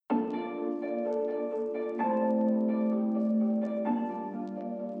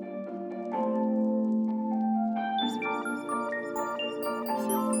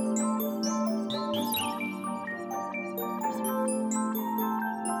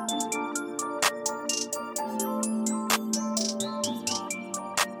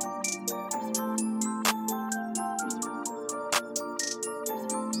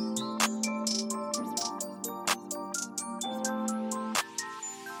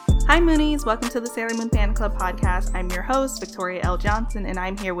Hi Moonies, welcome to the Sailor Moon Fan Club podcast. I'm your host, Victoria L. Johnson, and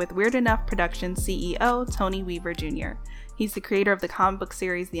I'm here with Weird Enough Productions CEO, Tony Weaver Jr. He's the creator of the comic book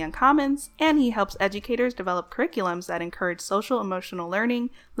series The Uncommons, and he helps educators develop curriculums that encourage social emotional learning,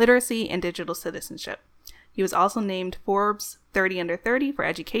 literacy, and digital citizenship. He was also named Forbes 30 Under 30 for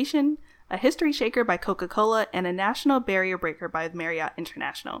education, a history shaker by Coca-Cola, and a national barrier breaker by Marriott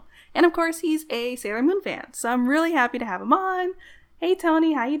International. And of course, he's a Sailor Moon fan, so I'm really happy to have him on. Hey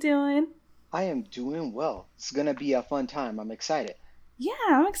Tony, how you doing? I am doing well. It's gonna be a fun time. I'm excited. Yeah,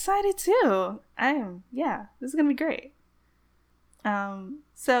 I'm excited too. This is gonna be great.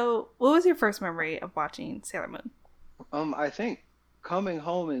 So what was your first memory of watching Sailor Moon? I think coming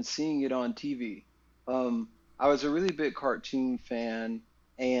home and seeing it on TV. I was a really big cartoon fan,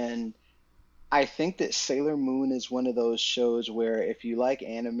 and I think that Sailor Moon is one of those shows where if you like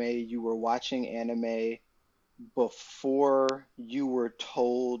anime, you were watching anime before you were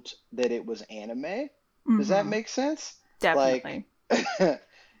told that it was anime. Does that Mm-hmm. make sense? Like Definitely.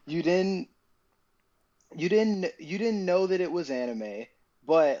 you didn't you didn't know that it was anime,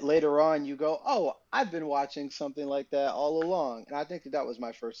 but later on you go, "Oh, I've been watching something like that all along." And I think that was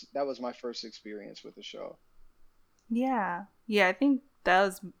my first experience with the show. Yeah. Yeah, I think that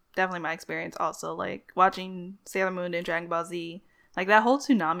was definitely my experience also. Like watching Sailor Moon and Dragon Ball Z. Like that whole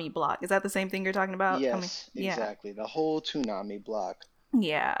Toonami block. Is that the same thing you're talking about? Coming? Yes, Yeah. exactly. The whole Toonami block.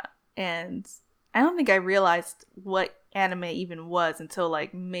 Yeah. And I don't think I realized what anime even was until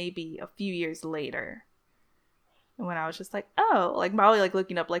like maybe a few years later. When I was just like, oh, like probably like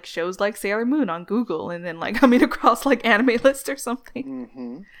looking up like shows like Sailor Moon on Google and then like coming across like anime list or something.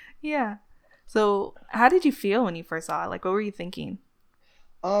 hmm Yeah. So how did you feel when you first saw it? Like what were you thinking?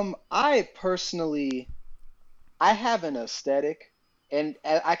 I personally, I have an aesthetic, and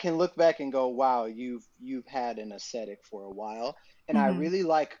I can look back and go, "Wow, you've had an aesthetic for a while." And I Mm-hmm. really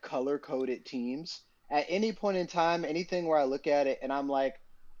like color-coded teams. At any point in time, anything where I look at it and I'm like,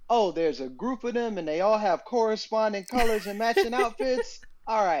 "Oh, there's a group of them, and they all have corresponding colors and matching outfits."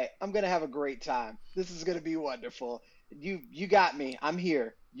 All right, I'm gonna have a great time. This is gonna be wonderful. You got me. I'm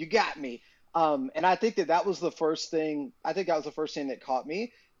here. You got me. And I think that was the first thing. I think that was the first thing that caught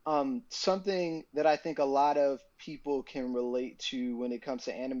me. Something that I think a lot of people can relate to when it comes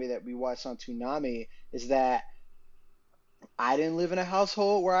to anime that we watch on Toonami is that I didn't live in a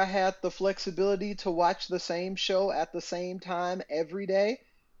household where I had the flexibility to watch the same show at the same time every day,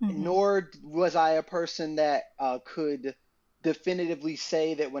 Mm-hmm. nor was I a person that could definitively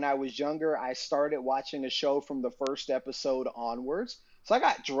say that when I was younger, I started watching a show from the first episode onwards. So I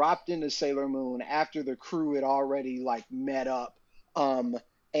got dropped into Sailor Moon after the crew had already like met up. Um,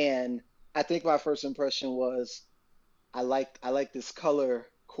 and I think my first impression was I like this color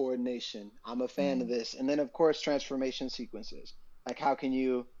coordination. I'm a fan of this. And then of course transformation sequences. Like how can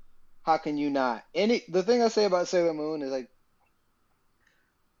you not? The thing I say about Sailor Moon is like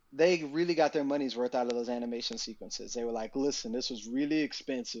they really got their money's worth out of those animation sequences. They were like, "Listen, this was really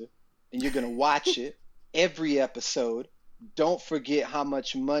expensive and you're going to watch it every episode. Don't forget how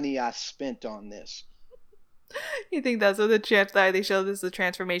much money I spent on this." You think that's what they show this the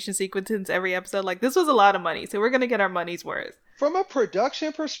transformation sequence in every episode? Like this was a lot of money, so we're gonna get our money's worth. From a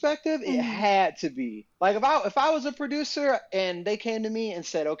production perspective, it Mm-hmm. had to be. Like if I was a producer and they came to me and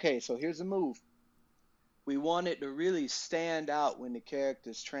said, "Okay, so here's a move. We want it to really stand out when the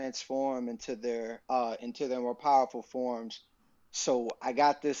characters transform into their more powerful forms. So I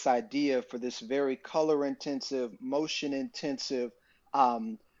got this idea for this very color intensive, motion intensive,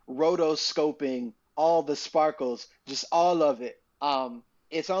 um, rotoscoping, all the sparkles, just all of it.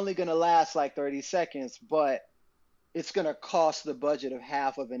 It's only gonna last like 30 seconds, but it's gonna cost the budget of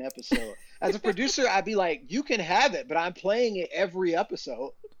half of an episode. As a producer, I'd be like, you can have it, but I'm playing it every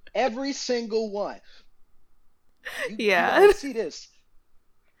episode, every single one. You Yeah. gotta see this.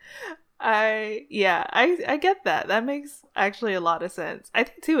 I get that. That makes actually a lot of sense. I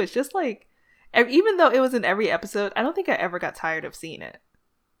think too it's just like even though it was in every episode, I don't think I ever got tired of seeing it.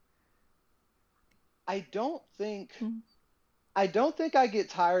 I don't think I don't think I get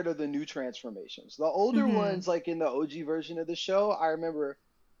tired of the new transformations. The older Mm-hmm. ones, like in the OG version of the show, I remember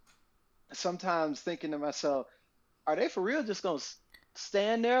sometimes thinking to myself, are they for real just gonna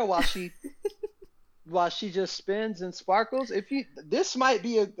stand there while she just spins and sparkles? If you This might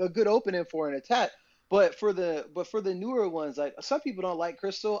be a good opening for an attack. But for the newer ones, like some people don't like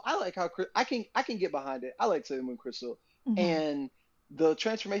Crystal. I like how I can get behind it. I like Sailor Moon Crystal, Mm-hmm. and the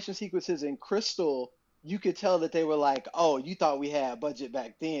transformation sequences in Crystal, you could tell that they were like, "Oh, you thought we had budget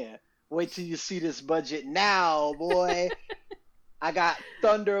back then. Wait till you see this budget now, boy. I got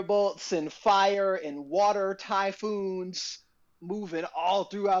thunderbolts and fire and water typhoons." moving all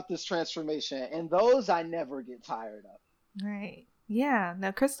throughout this transformation, and those I never get tired of. Right. Yeah.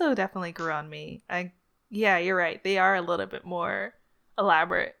 No, Crystal definitely grew on me. Yeah, you're right. They are a little bit more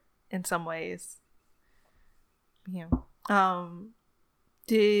elaborate in some ways. Yeah. Um,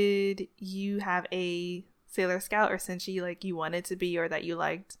 did you have a Sailor Scout or Senshi like you wanted to be or that you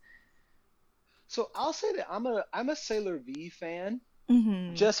liked? So I'll say that I'm a Sailor V fan,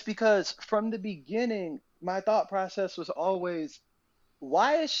 Mm-hmm. just because from the beginning my thought process was always,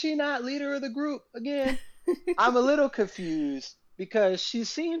 why is she not leader of the group again? I'm a little confused because she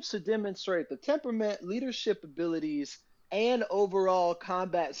seems to demonstrate the temperament, leadership abilities, and overall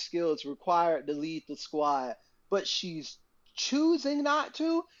combat skills required to lead the squad, but she's choosing not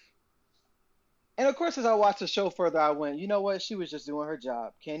to. And of course, as I watched the show further, I went, you know what? She was just doing her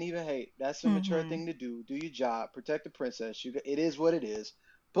job. Can't even hate. That's the mature Mm-hmm. thing to do. Do your job. Protect the princess. It is what it is.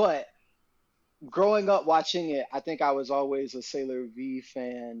 But growing up watching it, I think I was always a Sailor V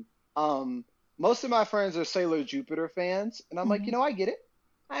fan. Um, Most of my friends are Sailor Jupiter fans, and I'm like, Mm-hmm. I get it.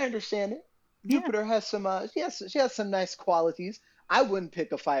 I understand it. Yeah. Jupiter has she has some nice qualities. I wouldn't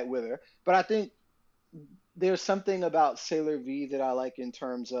pick a fight with her, but I think there's something about Sailor V that I like in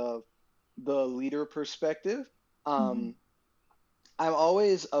terms of the leader perspective. Mm-hmm. Um, I'm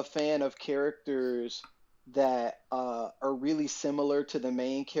always a fan of characters that are really similar to the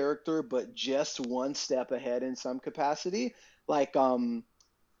main character, but just one step ahead in some capacity. Like,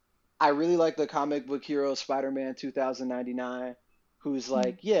 I really like the comic book hero Spider-Man 2099, who's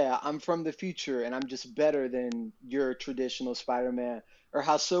like, yeah, I'm from the future and I'm just better than your traditional Spider-Man. Or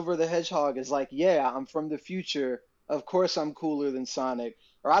how Silver the Hedgehog is like, yeah, I'm from the future. Of course I'm cooler than Sonic.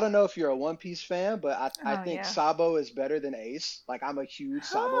 Or I don't know if you're a One Piece fan, but I Oh think yeah. Sabo is better than Ace. Like I'm a huge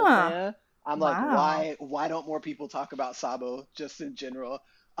Sabo Huh. fan. I'm like, Wow. why don't more people talk about Sabo just in general?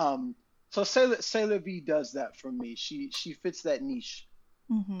 Um, so Sailor V does that for me. She fits that niche.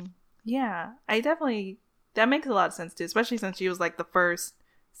 Mm-hmm. Yeah, I definitely that makes a lot of sense too, especially since she was like the first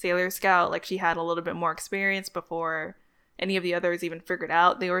Sailor Scout. Like she had a little bit more experience before any of the others even figured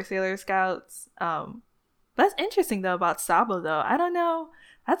out they were Sailor Scouts. That's interesting though about Sabo though. I don't know.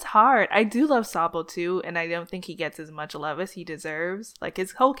 That's hard. I do love Sabo too, and I don't think he gets as much love as he deserves. Like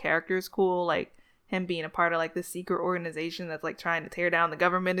his whole character is cool. Like him being a part of like the secret organization that's like trying to tear down the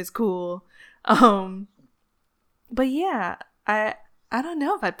government is cool. Um, but yeah, I don't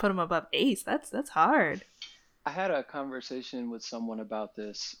know if I'd put him above Ace. That's hard. I had a conversation with someone about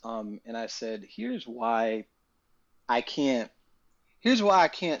this, and I said, I can't, here's why I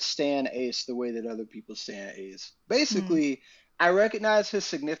can't stand Ace the way that other people stand Ace. Mm, Basically, I recognize his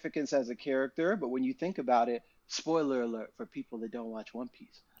significance as a character, but when you think about it, spoiler alert for people that don't watch One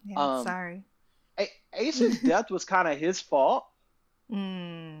Piece, yeah, um, sorry. Ace's death was kind of his fault.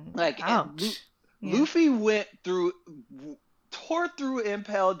 Like, Ouch. Yeah. Luffy went through, tore through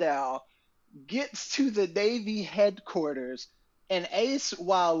Impel Down, gets to the Navy headquarters, and Ace,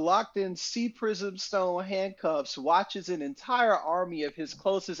 while locked in Sea Prism Stone handcuffs, watches an entire army of his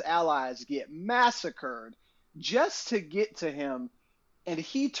closest allies get massacred just to get to him. And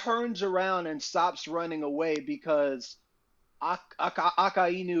he turns around and stops running away because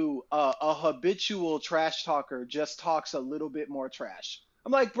Akainu, a habitual trash talker, just talks a little bit more trash.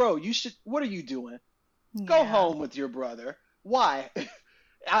 I'm like, bro, you should. What are you doing? Go Yeah. home with your brother. Why?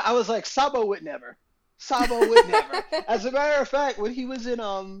 I was like, Sabo would never. Sabo would never. As a matter of fact, when he was in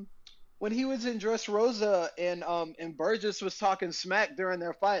Dressrosa and Burgess was talking smack during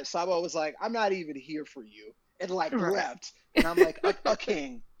their fight, Sabo was like, I'm not even here for you, and like Right. left. And I'm like, a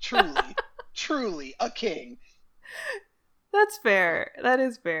king, truly, truly a king. That's fair. That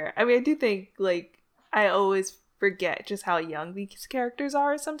is fair. I mean, I do think like I always forget just how young these characters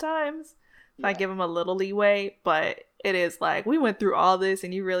are sometimes. So I Yeah. give them a little leeway, but it is like we went through all this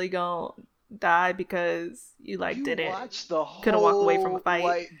and you really gonna die because you like You didn't watch the couldn't walk away from a whole fight.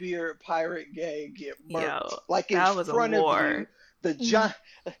 Whitebeard pirate gang get murked Yo, like in that was a front of you. war. The Mm. giant,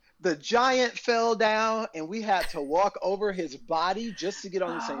 the giant fell down, and we had to walk over his body just to get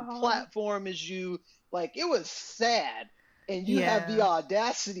on the same Oh, platform as you. Like it was sad, and you have the yeah.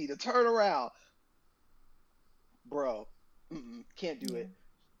 audacity to turn around, bro. Can't do Yeah. it.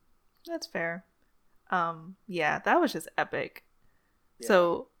 That's fair. Yeah, that was just epic. Yeah,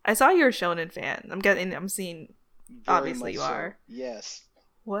 So I saw you're a Shonen fan. I'm seeing very obviously much you so. are. Yes.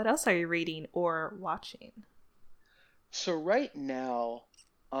 What else are you reading or watching? So right now,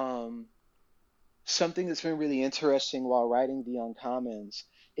 um, something that's been really interesting while writing the Uncommons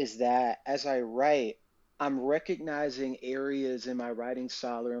is that as I write, I'm recognizing areas in my writing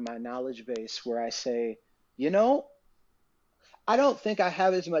style or in my knowledge base where I say, you know, I don't think I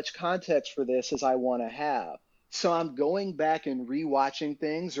have as much context for this as I want to have. So I'm going back and rewatching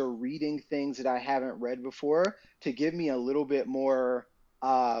things or reading things that I haven't read before to give me a little bit more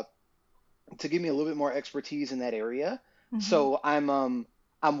uh to give me a little bit more expertise in that area. Mm-hmm. So I'm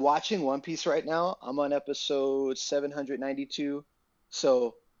watching One Piece right now. I'm on episode 792.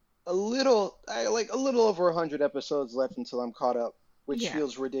 So a little over 100 episodes left until I'm caught up, which Yeah.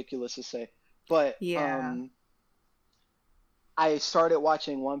 feels ridiculous to say. But Yeah. I started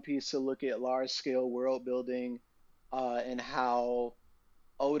watching One Piece to look at large scale world building and how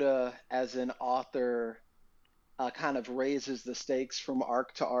Oda as an author kind of raises the stakes from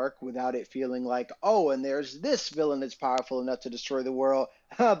arc to arc without it feeling like, oh, and there's this villain that's powerful enough to destroy the world,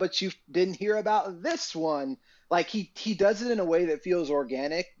 but you didn't hear about this one. Like he does it in a way that feels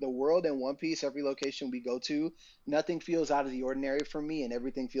organic. The world in One Piece, every location we go to, nothing feels out of the ordinary for me, and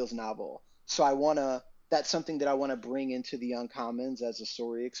everything feels novel. So that's something that I want to bring into the Uncommons as the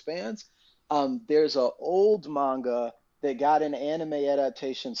story expands. There's an old manga that got an anime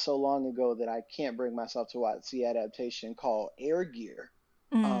adaptation so long ago that I can't bring myself to watch the adaptation called Air Gear,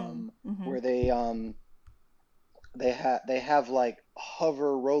 Mm. Mm-hmm. where they have like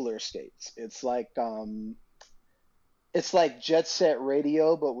hover roller skates. It's like Jet Set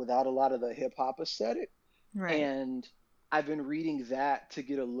Radio, but without a lot of the hip hop aesthetic. Right. And I've been reading that to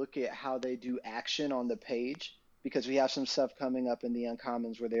get a look at how they do action on the page because we have some stuff coming up in the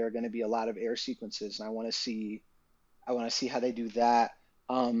Uncommons where there are going to be a lot of air sequences, and I want to see how they do that.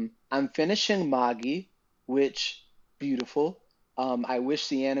 I'm finishing Magi, which beautiful. I wish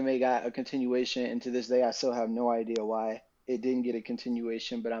the anime got a continuation, and to this day, I still have no idea why it didn't get a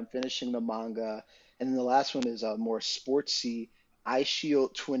continuation. But I'm finishing the manga, and then the last one is a more sportsy Ice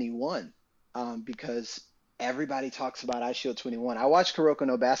Shield 21, because everybody talks about Ice Shield 21. I watched Kuroko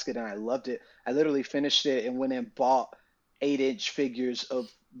no Basket and I loved it. I literally finished it and went and bought 8-inch figures of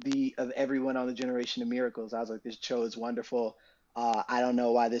everyone on the Generation of Miracles. I was like, this show is wonderful. I don't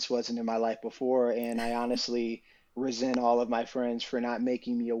know why this wasn't in my life before, and I honestly resent all of my friends for not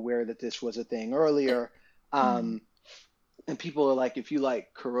making me aware that this was a thing earlier. Mm. Um, and people are like, if you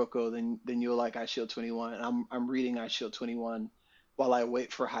like Kuroko, then you'll like iShield 21. And I'm reading iShield 21 while I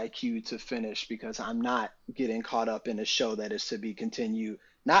wait for Haikyuu to finish because I'm not getting caught up in a show that is to be continued.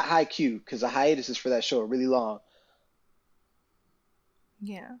 Not Haikyuu, because the hiatus is for that show are really long.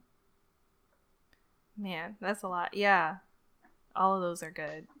 Yeah. Man, that's a lot. Yeah. All of those are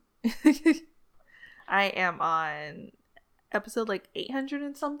good. I am on episode like 800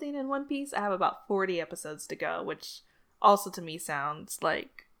 and something in One Piece. I have about 40 episodes to go, which also to me sounds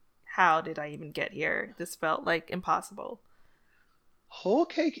like, how did I even get here? This felt like impossible. Whole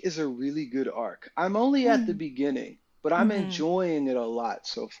Cake is a really good arc. I'm only at the Mm. beginning, but I'm Mm-hmm. enjoying it a lot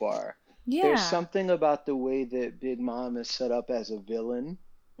so far. There's Yeah. something about the way that Big Mom is set up as a villain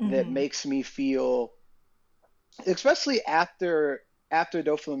that Mm-hmm. makes me feel, especially after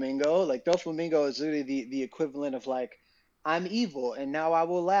Doflamingo, like Doflamingo is literally the equivalent of like, I'm evil and now I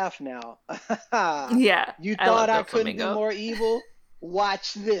will laugh now. Yeah. You I thought love I couldn't be Doflamingo. more evil?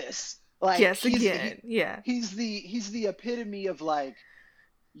 Watch this. Like Guess again. Yeah. he's the epitome of like,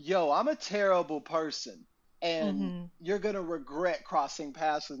 yo, I'm a terrible person and Mm-hmm. you're gonna regret crossing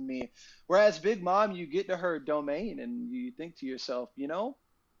paths with me. Whereas Big Mom, you get to her domain and you think to yourself,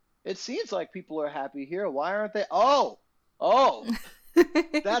 it seems like people are happy here. Why aren't they? Oh,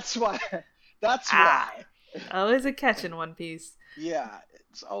 that's why. That's Ah. why. Always a catch in One Piece. Yeah,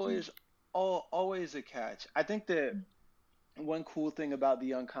 it's always a catch. I think that one cool thing about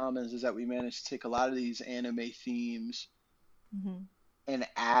the Uncommons is that we managed to take a lot of these anime themes Mm-hmm. and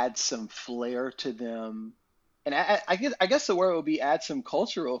add some flair to them. And I guess the word would be add some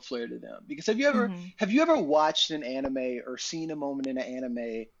cultural flair to them. Because have you ever Mm-hmm. have you ever watched an anime or seen a moment in an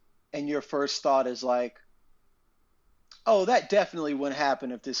anime and your first thought is like, oh, that definitely wouldn't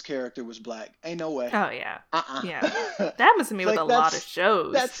happen if this character was black. Ain't no way. Oh yeah. Yeah. Uh-uh. That happens to me with a Like lot of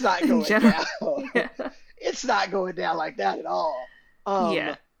shows that's not in going general. down. Yeah. It's not going down like that at all. Um,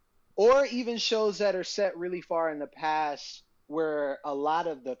 Yeah. or even shows that are set really far in the past where a lot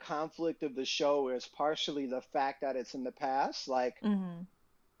of the conflict of the show is partially the fact that it's in the past. Like, Mm-hmm.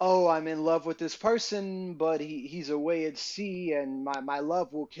 oh, I'm in love with this person, but he's away at sea and my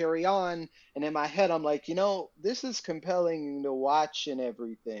love will carry on. And in my head, I'm like, this is compelling to watch and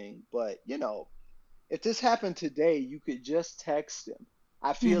everything. But, if this happened today, you could just text him.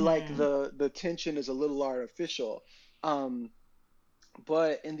 I feel like Mm-hmm. the tension is a little artificial. Um,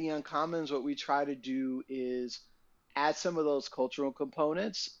 but in the Uncommons, what we try to do is add some of those cultural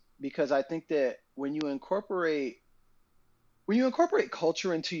components because I think that when you incorporate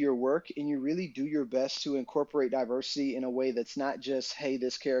culture into your work and you really do your best to incorporate diversity in a way that's not just, hey,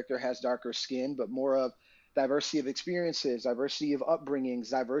 this character has darker skin, but more of diversity of experiences, diversity of upbringings,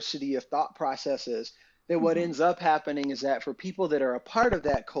 diversity of thought processes, then what Mm-hmm. ends up happening is that for people that are a part of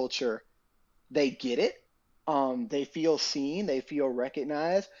that culture, they get it. They feel seen, they feel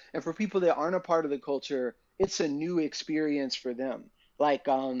recognized. And for people that aren't a part of the culture, it's a new experience for them. Like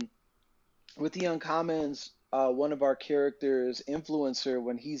with the Uncommons, one of our characters, Influencer,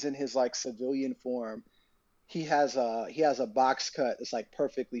 when he's in his like civilian form, he has a box cut that's like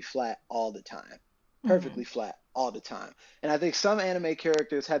perfectly flat all the time. Mm-hmm. Perfectly flat all the time. And I think some anime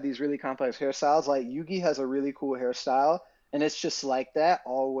characters have these really complex hairstyles. Like Yugi has a really cool hairstyle, and it's just like that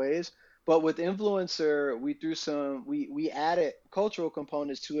always. But with Influencer, we added cultural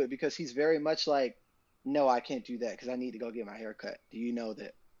components to it because he's very much like, no, I can't do that because I need to go get my hair cut. Do you know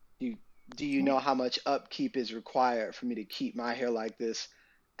that? Do you, do you Yeah. know how much upkeep is required for me to keep my hair like this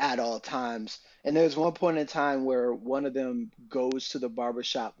at all times? And there's one point in time where one of them goes to the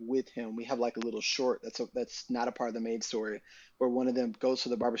barbershop with him. We have like a little short that's not a part of the main story, where one of them goes to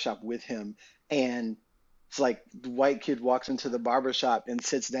the barbershop with him, and it's like the white kid walks into the barbershop and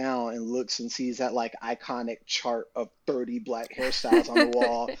sits down and looks and sees that like iconic chart of 30 black hairstyles on the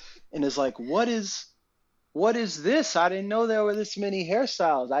wall and is like, what is this? I didn't know there were this many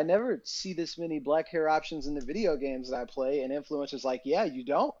hairstyles. I never see this many black hair options in the video games that I play. And Influencer's like, yeah, you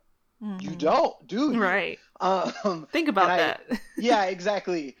don't. You Mm-hmm. don't, do you? Right. Think And about that. yeah,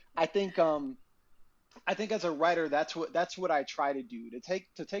 exactly. I think as a writer, that's what I try to do,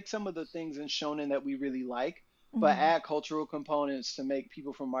 to take some of the things in shonen that we really like, but Mm-hmm. add cultural components to make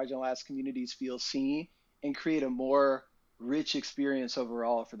people from marginalized communities feel seen and create a more rich experience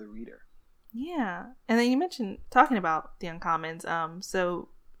overall for the reader. Yeah. And then you mentioned talking about the Uncommons. So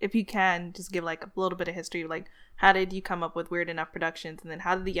if you can just give like a little bit of history, like how did you come up with Weird Enough Productions, and then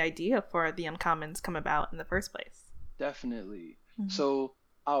how did the idea for the Uncommons come about in the first place? Definitely. Mm-hmm. So,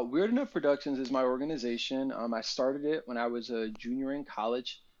 Weird Enough Productions is my organization. I started it when I was a junior in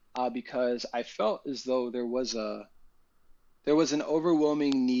college, because I felt as though there was an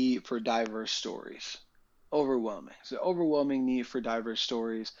overwhelming need for diverse stories. Overwhelming. So overwhelming need for diverse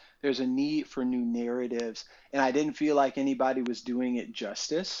stories. There's a need for new narratives, and I didn't feel like anybody was doing it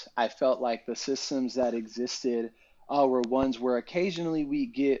justice. I felt like the systems that existed were ones where occasionally we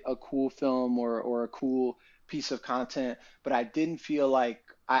get a cool film or a cool piece of content, but I didn't feel like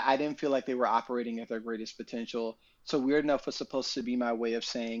they were operating at their greatest potential. So Weird Enough was supposed to be my way of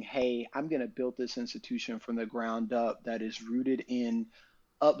saying, hey, I'm going to build this institution from the ground up that is rooted in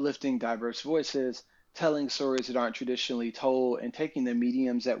uplifting diverse voices, telling stories that aren't traditionally told, and taking the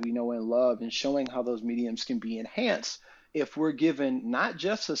mediums that we know and love and showing how those mediums can be enhanced if we're given not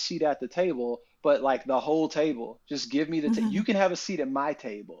just a seat at the table, but like the whole table. Just give me you can have a seat at my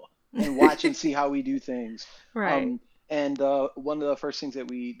table and watch and see how we do things. Right. Um, and one of the first things that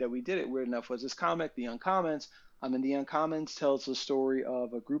we did at Weird Enough was this comic, The Uncommons. And The Uncommons tells the story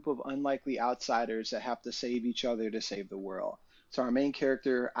of a group of unlikely outsiders that have to save each other to save the world. So our main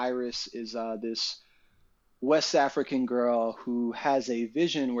character, Iris, is this West African girl who has a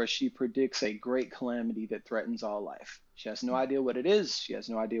vision where she predicts a great calamity that threatens all life. She has no idea what it is. She has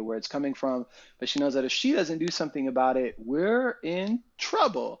no idea where it's coming from, but she knows that if she doesn't do something about it, we're in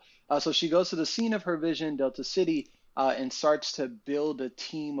trouble. So she goes to the scene of her vision, Delta City, and starts to build a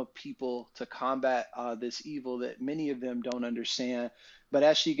team of people to combat this evil that many of them don't understand. But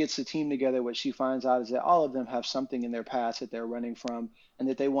as she gets the team together, what she finds out is that all of them have something in their past that they're running from, and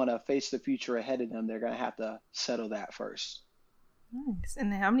that they want to face the future ahead of them. They're going to have to settle that first. Nice.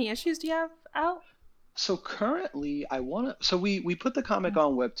 And how many issues do you have out? So currently, we put the comic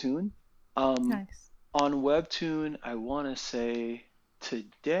on Webtoon. Um, Nice. on Webtoon, I want to say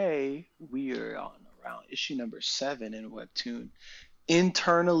today we are on around issue number 7 in Webtoon.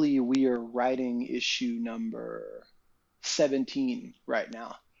 Internally, we are writing issue number 17 right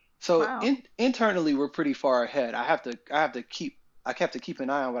now. So Wow. internally, we're pretty far ahead. I have to keep an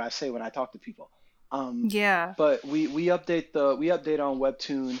eye on what I say when I talk to people. Um, Yeah. but we update on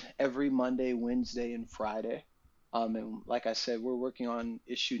Webtoon every Monday, Wednesday, and Friday. And like I said, we're working on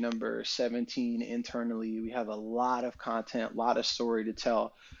issue number 17 internally. We have a lot of content, a lot of story to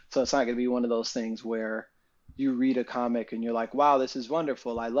tell. So it's not going to be one of those things where you read a comic and you're like, wow, this is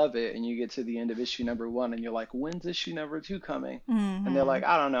wonderful. I love it. And you get to the end of issue number 1 and you're like, when's issue number 2 coming? And they're Mm-hmm. like,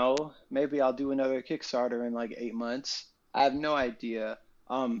 I don't know. Maybe I'll do another Kickstarter in like 8 months. I have no idea.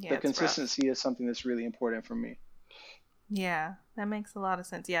 The Yeah, it's rough. consistency is something that's really important for me. Yeah, that makes a lot of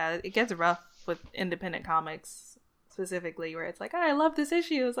sense. Yeah, it gets rough with independent comics specifically, where it's like, oh, I love this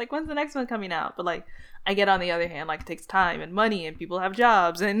issue. It's like, when's the next one coming out? But like, I get on the other hand, like, it takes time and money, and people have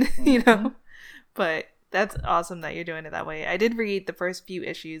jobs, and Hmm. but That's awesome that you're doing it that way. I did read the first few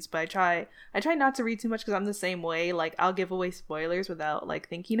issues, but I try not to read too much because I'm the same way. Like, I'll give away spoilers without like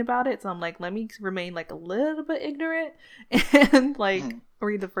thinking about it. So I'm like, let me remain like a little bit ignorant and like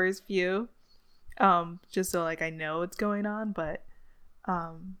read the first few, just so like I know what's going on, but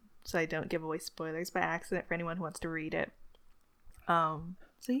so I don't give away spoilers by accident for anyone who wants to read it. So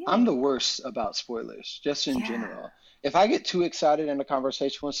yeah. I'm the worst about spoilers, just in general. If I get too excited in a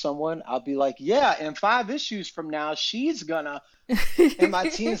conversation with someone, I'll be like, yeah, in 5 issues from now, she's gonna. And my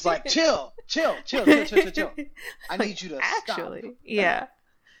team's like, chill. I need you to stop.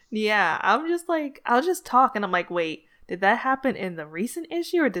 Yeah. I'm just like, I'll just talk and I'm like, wait, did that happen in the recent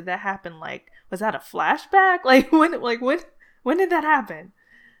issue or did that happen like, was that a flashback? When did that happen?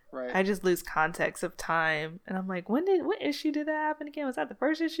 Right. I just lose context of time and I'm like, what issue did that happen again? Was that the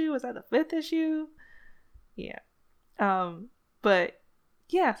first issue? Was that the 5th issue? Yeah. But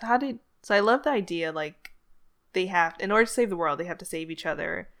yeah, so I love the idea, like, they have, in order to save the world, they have to save each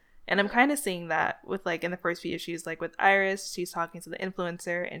other. And I'm kind of seeing that with, like, in the first few issues, like with Iris, she's talking to the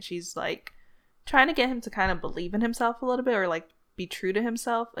influencer and she's like trying to get him to kind of believe in himself a little bit or like be true to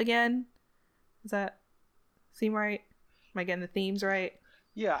himself again. Does that seem right? Am I getting the themes right?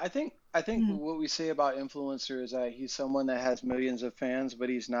 Yeah, I think what we say about influencer is that he's someone that has millions of fans, but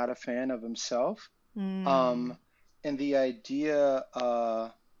he's not a fan of himself. And the idea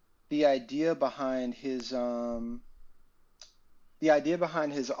behind his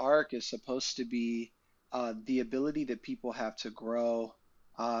arc is supposed to be the ability that people have to grow,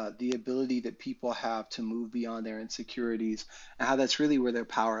 the ability that people have to move beyond their insecurities, and how that's really where their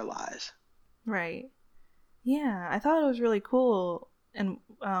power lies. Right. Yeah, I thought it was really cool, and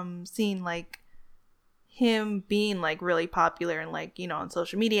seeing like him being like really popular and like, you know, on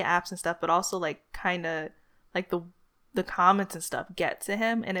social media apps and stuff, but also like kind of like the comments and stuff get to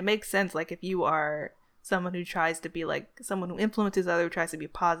him. And it makes sense, like, if you are someone who tries to be like someone who influences others, who tries to be a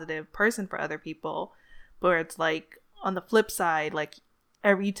positive person for other people, but it's like on the flip side, like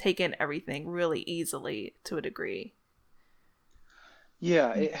you take in everything really easily to a degree.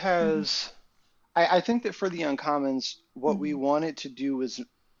 Yeah, it has. I think that for the Uncommons, what we wanted to do was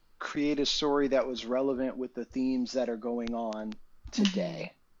create a story that was relevant with the themes that are going on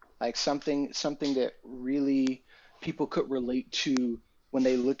today. Like something that really people could relate to when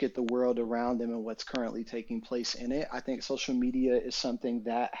they look at the world around them and what's currently taking place in it. I think social media is something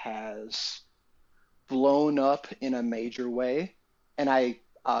that has blown up in a major way. And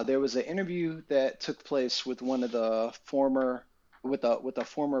there was an interview that took place with a former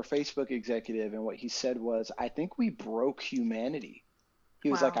Facebook executive, and what he said was, I think we broke humanity. He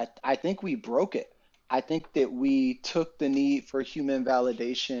was like, I think we broke it. I think that we took the need for human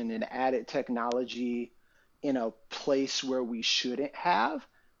validation and added technology in a place where we shouldn't have,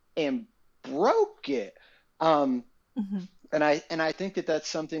 and broke it. And I think that that's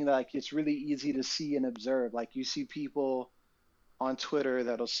something that, like, it's really easy to see and observe. Like, you see people on Twitter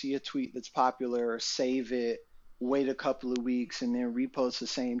that'll see a tweet that's popular, save it, wait a couple of weeks, and then repost the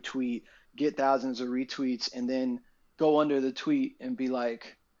same tweet, get thousands of retweets, and then go under the tweet and be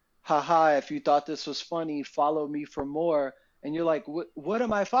like, haha, if you thought this was funny, follow me for more. And you're like, what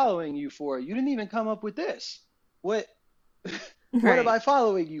am I following you for? You didn't even come up with this. What am I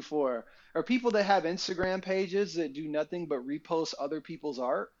following you for? Or people that have Instagram pages that do nothing but repost other people's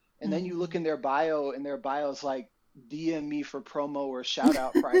art. And then you look in their bio, and their bio's like, DM me for promo or shout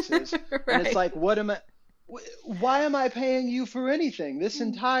out prices. And it's like, why am I paying you for anything? This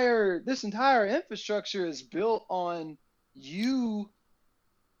entire infrastructure is built on you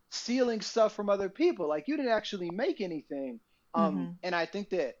stealing stuff from other people. Like, you didn't actually make anything. And I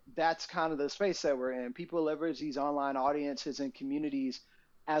think that that's kind of the space that we're in. People leverage these online audiences and communities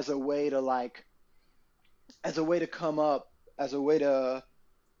as a way to come up, as a way to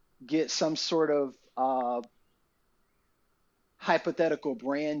get some sort of hypothetical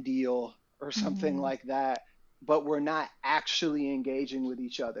brand deal or something like that, but we're not actually engaging with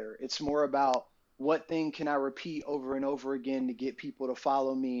each other. It's more about, what thing can I repeat over and over again to get people to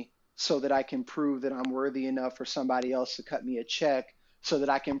follow me, so that I can prove that I'm worthy enough for somebody else to cut me a check, so that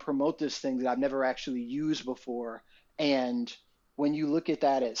I can promote this thing that I've never actually used before. And when you look at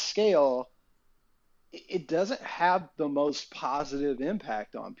that at scale, it doesn't have the most positive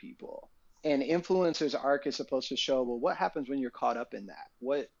impact on people. And influencers' arc is supposed to show, well, what happens when you're caught up in that?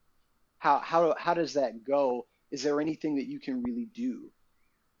 How does that go? Is there anything that you can really do?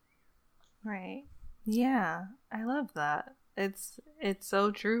 Right. Yeah, I love that. It's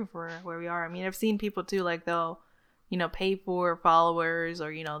so true for where we are. I mean, I've seen people too, like, they'll, you know, pay for followers,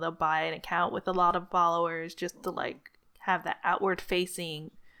 or, you know, they'll buy an account with a lot of followers just to like have that outward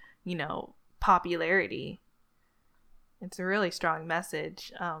facing, you know, popularity. It's a really strong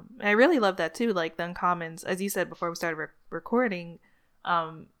message. I really love that too. Like the Uncommons, as you said before we started recording,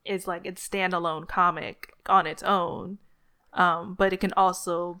 is like it's standalone comic on its own. But it can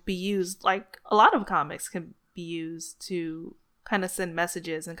also be used, like a lot of comics can be used to kind of send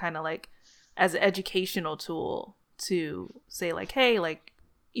messages and kind of like as an educational tool to say like, hey, like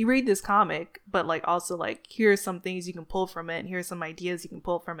you read this comic, but like also like here's some things you can pull from it and here's some ideas you can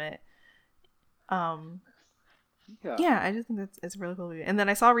pull from it. Yeah, I just think it's really cool. And then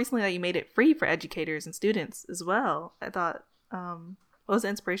I saw recently that you made it free for educators and students as well. I thought, what was the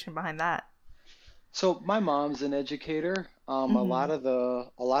inspiration behind that? So my mom's an educator. Mm-hmm. A lot of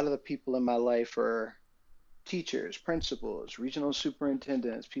the people in my life are teachers, principals, regional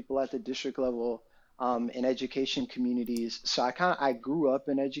superintendents, people at the district level, in education communities. So I grew up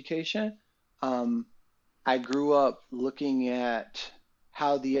in education. Um, I grew up looking at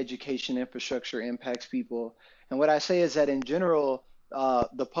how the education infrastructure impacts people. And what I say is that in general,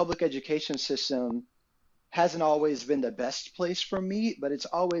 the public education system hasn't always been the best place for me, but it's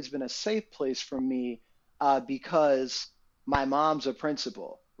always been a safe place for me, because my mom's a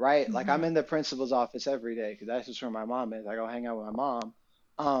principal, right? Like I'm Mm-hmm. in the principal's office every day because that's just where my mom is. I go hang out with my mom.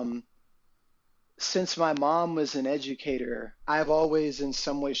 Um, since my mom was an educator, I've always, in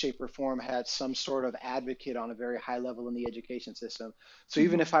some way, shape, or form, had some sort of advocate on a very high level in the education system. So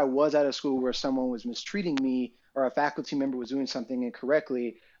even Mm-hmm. if I was at a school where someone was mistreating me or a faculty member was doing something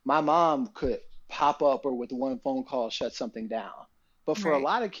incorrectly, my mom could pop up or with one phone call shut something down. But for a Right.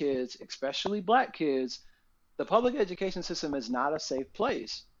 lot of kids, especially black kids, the public education system is not a safe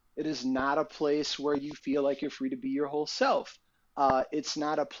place. It is not a place where you feel like you're free to be your whole self. It's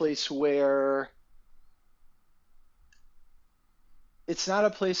not a place where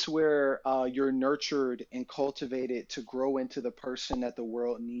you're nurtured and cultivated to grow into the person that the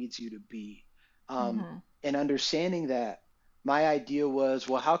world needs you to be. Um, Mm-hmm. and understanding that, my idea was,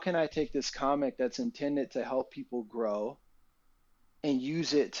 well, how can I take this comic that's intended to help people grow and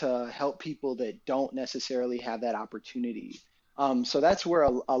use it to help people that don't necessarily have that opportunity? So that's where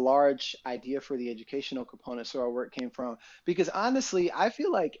a large idea for the educational components of our work came from. Because honestly, I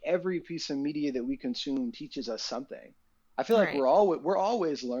feel like every piece of media that we consume teaches us something. I feel like Right. we're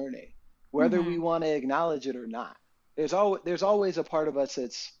always learning, whether we Mm-hmm. want to acknowledge it or not. There's always a part of us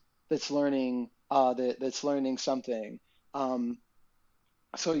that's learning, that's learning something. Um,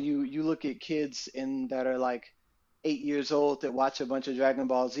 so you look at kids that are like 8 years old that watch a bunch of Dragon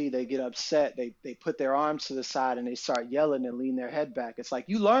Ball Z, they get upset, they put their arms to the side and they start yelling and lean their head back. It's like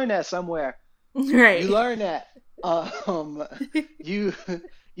you learn that somewhere. You Right. learn that. Um, you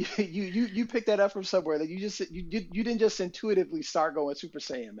you pick that up from somewhere. That you didn't just intuitively start going Super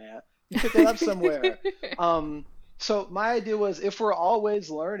Saiyan, man. You picked that up somewhere. Um, so my idea was, if we're always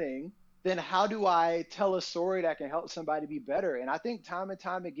learning, then how do I tell a story that can help somebody be better? And I think time and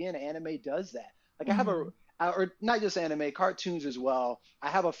time again, anime does that. Like Mm-hmm. or not just anime, cartoons as well. I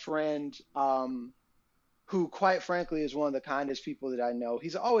have a friend, who, quite frankly, is one of the kindest people that I know.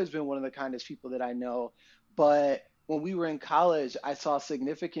 He's always been one of the kindest people that I know. But when we were in college, I saw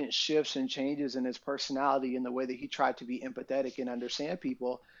significant shifts and changes in his personality and the way that he tried to be empathetic and understand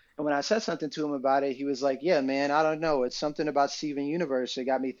people. And when I said something to him about it, he was like, "Yeah, man, I don't know. It's something about Steven Universe that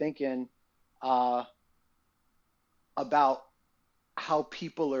got me thinking, uh, about how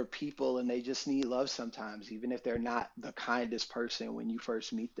people are people and they just need love sometimes, even if they're not the kindest person when you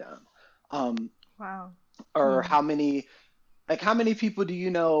first meet them." Um, Wow. or Hmm. how many people do you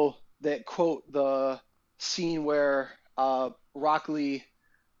know that quote the scene where, Rock Lee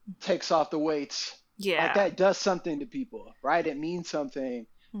takes off the weights? Like Yeah. that does something to people, right? It means something.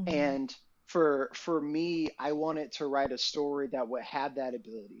 Mm-hmm. And for me, I wanted to write a story that would have that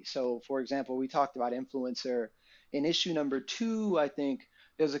ability. So, for example, we talked about influencer in issue number 2. I think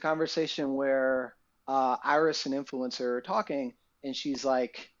there's a conversation where, Iris and influencer are talking, and she's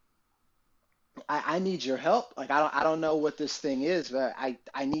like, I need your help. Like I don't know what this thing is, but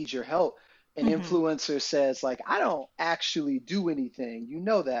I need your help. An Mm-hmm. influencer says, like, I don't actually do anything. You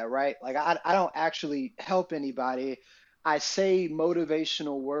know that, right? Like I don't actually help anybody. I say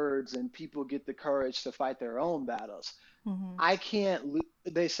motivational words and people get the courage to fight their own battles. Mm-hmm. I can't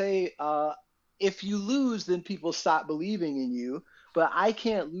They say, if you lose, then people stop believing in you, but I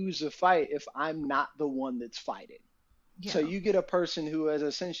can't lose a fight if I'm not the one that's fighting. So Yeah. you get a person who has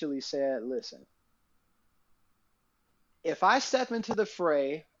essentially said, listen, if I step into the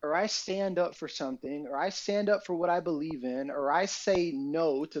fray, or I stand up for something, or I stand up for what I believe in, or I say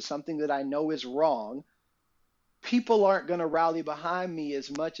no to something that I know is wrong, people aren't going to rally behind me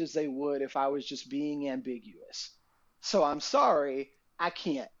as much as they would if I was just being ambiguous. So I'm sorry, I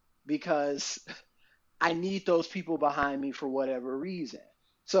can't. because I need those people behind me for whatever reason.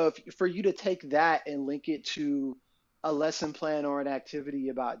 So if for you to take that and link it to a lesson plan or an activity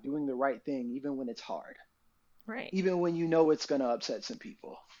about doing the right thing, even when it's hard, Right. even when you know it's going to upset some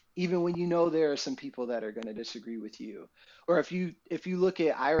people, even when you know there are some people that are going to disagree with you, or if you look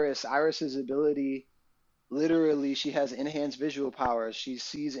at Iris's ability, literally, she has enhanced visual powers. She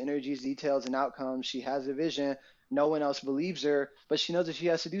sees energies, details, and outcomes. She has a vision. No one else believes her, but she knows that she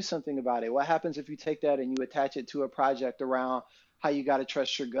has to do something about it. What happens if you take that and you attach it to a project around how you got to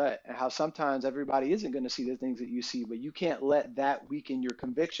trust your gut and how sometimes everybody isn't going to see the things that you see, but you can't let that weaken your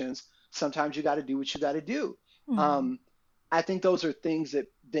convictions. Sometimes you got to do what you got to do. Hmm. Um, I think those are things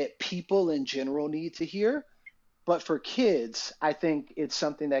that people in general need to hear, but for kids, I think it's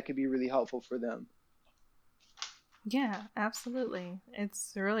something that could be really helpful for them. Yeah, absolutely.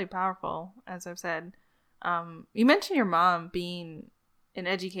 It's really powerful, as I've said. You mentioned your mom being an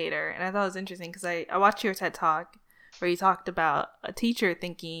educator, and I thought it was interesting because I watched your TED Talk where you talked about a teacher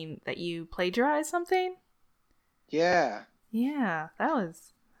thinking that you plagiarized something. Yeah. Yeah, that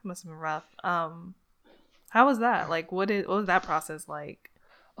must have been rough. How was that? Like, what was that process like?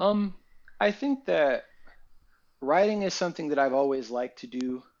 Um, I think that writing is something that I've always liked to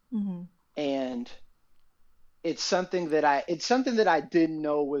do, Mm-hmm. and it's something that I didn't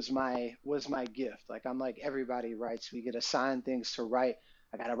know was my gift. Like I'm like everybody writes, we get assigned things to write.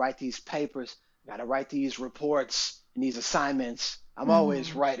 I gotta write these papers, I gotta write these reports and these assignments. I'm always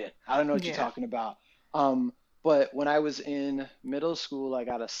Mm-hmm. writing. I don't know what you're Yeah. talking about. Um, but when I was in middle school, I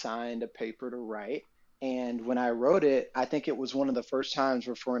got assigned a paper to write. And when I wrote it, I think it was one of the first times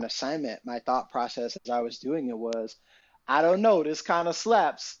where for an assignment, my thought process as I was doing it was, I don't know, this kind of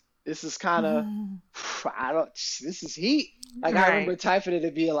slaps. This is kind of Mm-hmm. I don't. This is heat. Like I remember Right. typing it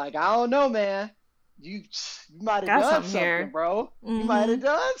and being like, I don't know, man. You might have Got done something something, here. bro. You might Mm-hmm. have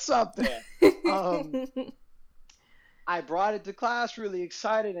done something. Um, I brought it to class really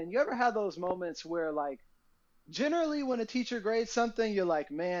excited. And you ever had those moments where like generally when a teacher grades something, you're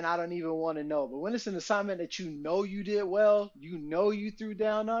like, man, I don't even want to know. But when it's an assignment that you know you did well, you know you threw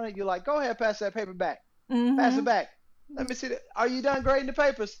down on it, you're like, go ahead, pass that paper back. Pass it Mm-hmm. back. Let me see that. Are you done grading the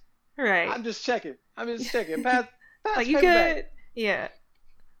papers? Right. I'm just checking. I'm just checking. Pass Like, the you paper back. good? Yeah.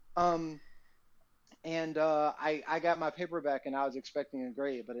 Um, and I got my paper back, and I was expecting a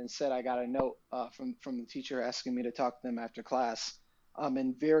grade, but instead I got a note from the teacher asking me to talk to them after class.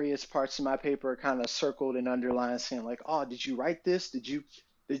 And various parts of my paper kind of circled and underlined, saying like, "Oh, did you write this? Did you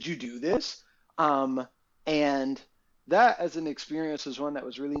do this?" Um, and that as an experience was one that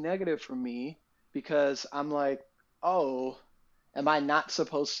was really negative for me because I'm like, "Oh, am I not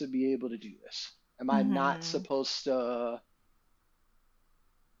supposed to be able to do this? Am I not Mm-hmm. supposed to?"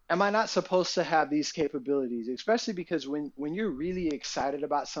 Am I not supposed to have these capabilities? Especially because when you're really excited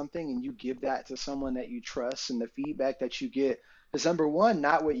about something and you give that to someone that you trust and the feedback that you get is number one,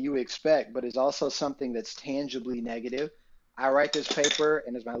 not what you expect, but is also something that's tangibly negative. I write this paper,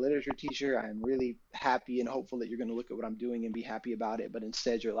 and as my literature teacher, I'm really happy and hopeful that you're going to look at what I'm doing and be happy about it. But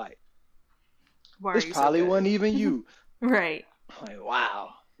instead, you're like, Why are this you so probably wasn't good? even you. Right. I'm like, wow,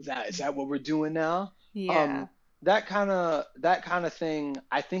 is that what we're doing now? Yeah. Um, that kind of thing,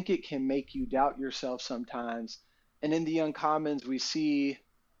 I think it can make you doubt yourself sometimes. And in the uncommons, we see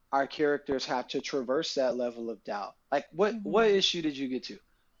our characters have to traverse that level of doubt. Like, what Hmm. issue did you get to?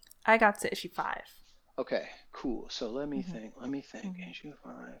 I got to issue 5. Okay, cool. So let me Hmm. think. Let me think. Hmm. Issue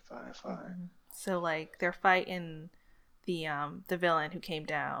five, five, five. Hmm. So, like, they're fighting the villain who came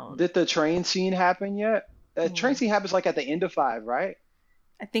down. Did the train scene happen yet? Train Mm. scene happens like at the end of five, right?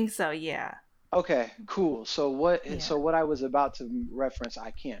 I think so. Yeah. Okay, cool. So what Yeah. so what I was about to reference,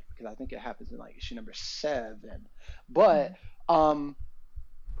 I can't because I think it happens in like issue number 7. But Mm. um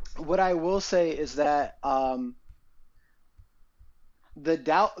what I will say is that the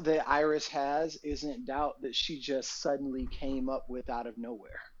doubt that Iris has isn't doubt that she just suddenly came up with out of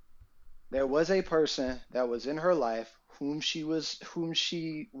nowhere. There was a person that was in her life whom she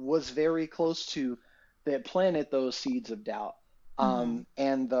was very close to that planted those seeds of doubt. Hmm.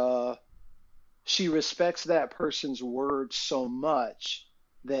 And the she respects that person's word so much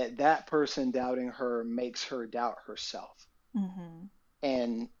that that person doubting her makes her doubt herself. Hmm.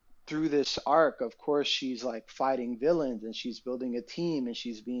 And through this arc, of course, she's like fighting villains and she's building a team and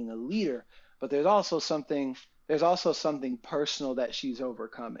she's being a leader. But there's also something personal that she's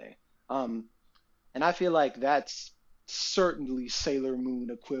overcoming. Um, and I feel like that's certainly Sailor Moon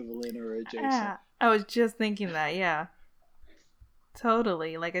equivalent or adjacent. Yeah. I was just thinking that. Yeah.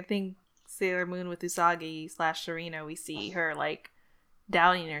 Totally. Like, I think Sailor Moon with Usagi slash Serena, we see her, like,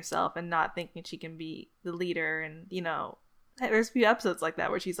 doubting herself and not thinking she can be the leader and, There's a few episodes like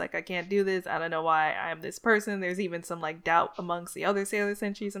that where she's like, I can't do this. I don't know why I'm this person. There's even some like doubt amongst the other Sailor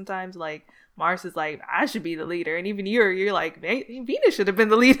Senshi sometimes. Like Mars is like, I should be the leader. And even you're like, Venus should have been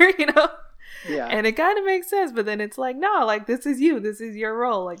the leader, you know? Yeah. And it kind of makes sense. But then it's like, no, like this is you. This is your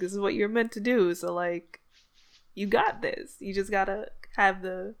role. Like this is what you're meant to do. So like, you got this. You just got to have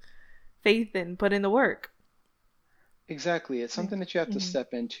the faith and put in the work. Exactly. It's something that you have to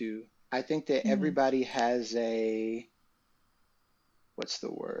step into. I think that everybody has what's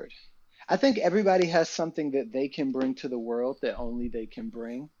the word? I think everybody has something that they can bring to the world that only they can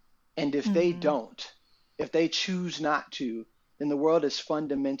bring. And if they don't, if they choose not to, then the world is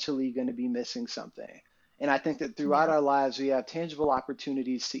fundamentally going to be missing something. And I think that throughout our lives, we have tangible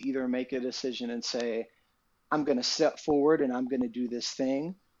opportunities to either make a decision and say, I'm going to step forward and I'm going to do this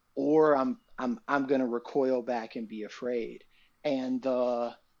thing, or I'm going to recoil back and be afraid. And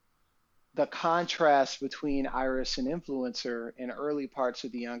the contrast between Iris and Influencer in early parts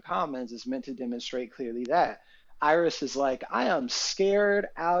of the Uncommons is meant to demonstrate clearly that. Iris is like, I am scared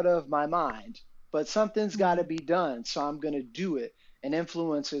out of my mind, but something's got to be done, so I'm going to do it. And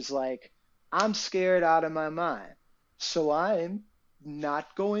Influencer's like, I'm scared out of my mind, so I'm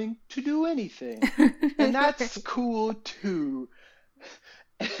not going to do anything. And that's cool too.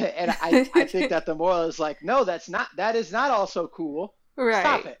 And I think that the moral is like, no, that is not also cool. Right.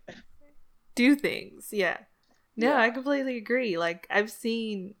 Stop it. Do things. Yeah. No, Yeah. I completely agree. Like I've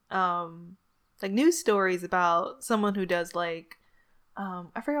seen like news stories about someone who does like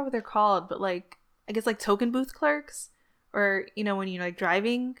I forgot what they're called, but like I guess like token booth clerks, or you know when you're like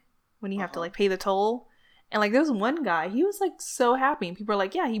driving, when you have to like pay the toll. And like there was one guy, he was like so happy, and people are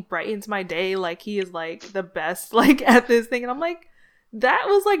like, yeah, he brightens my day, like he is like the best like at this thing. And I'm like, that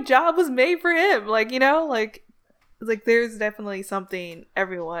was like job was made for him, like, you know, like there's definitely something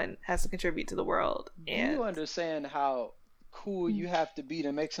everyone has to contribute to the world. And Do you understand how cool you have to be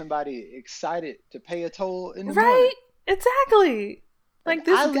to make somebody excited to pay a toll in the morning? right, exactly. Like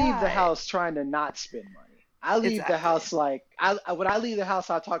this I leave the guy. house trying to not spend money. I leave the Exactly. house like when I leave the house,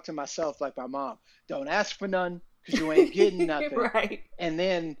 I talk to myself like my mom. Don't ask for none because you ain't getting nothing. Right. And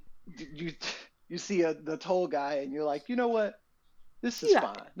then you see the toll guy and you're like, you know what? This is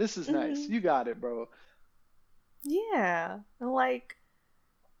fine. This is nice. You got it, bro. Yeah. Like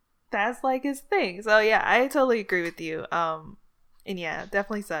that's like his thing. So yeah, I totally agree with you. And yeah,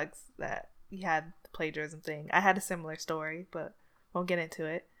 definitely sucks that you had the plagiarism thing. I had a similar story, but won't get into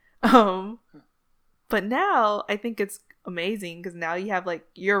it. But now I think it's amazing because now you have like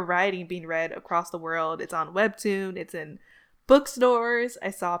your writing being read across the world. It's on Webtoon, it's in bookstores.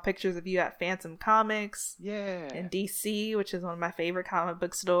 I saw pictures of you at Phantom Comics in DC, which is one of my favorite comic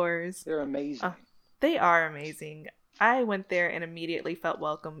book stores. They're amazing. They are amazing. I went there and immediately felt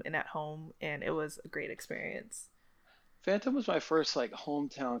welcome and at home, and it was a great experience. Phantom was my first like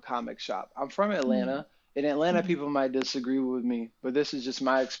hometown comic shop. I'm from Atlanta. In Atlanta, people might disagree with me, but this is just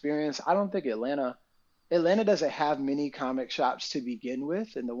my experience. I don't think Atlanta doesn't have many comic shops to begin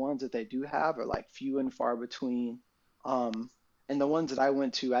with, and the ones that they do have are like few and far between. And the ones that I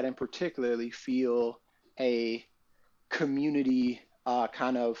went to, I didn't particularly feel a community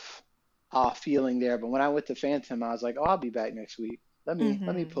kind of feeling there. But when I went to Phantom, I was like, oh, I'll be back next week. Let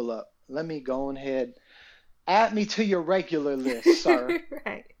me pull up. Let me go ahead. Add me to your regular list, sir.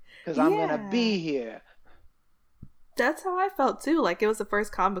 Right. Because I'm going to be here. That's how I felt too. Like it was the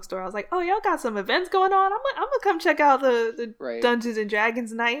first comic book store. I was like, oh, y'all got some events going on. I'm gonna come check out the Right. Dungeons and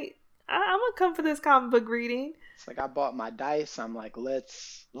Dragons night. I'm gonna come for this comic book reading. It's like I bought my dice. I'm like,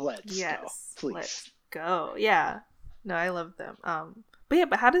 let's Yes, go, please. let's go. Yeah, no, I love them.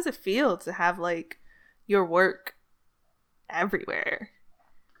 But how does it feel to have like your work everywhere?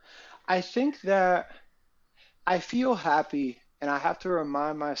 I think that I feel happy, and I have to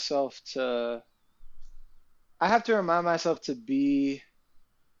remind myself to be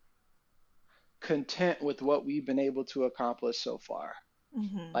content with what we've been able to accomplish so far.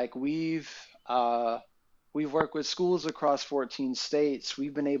 Like we've worked with schools across 14 states.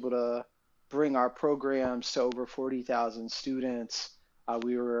 We've been able to bring our programs to over 40,000 students.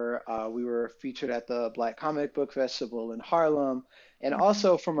 We were featured at the Black Comic Book Festival in Harlem. And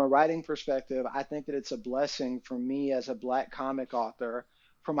also from a writing perspective, I think that it's a blessing for me as a Black comic author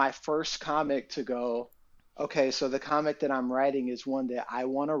for my first comic to go, okay, so the comic that I'm writing is one that I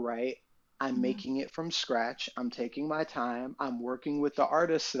want to write. I'm making it from scratch. I'm taking my time. I'm working with the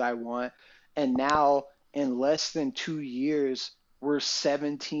artists that I want. And now in less than 2 years, we're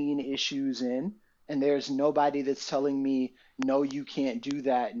 17 issues in, and there's nobody that's telling me, no, you can't do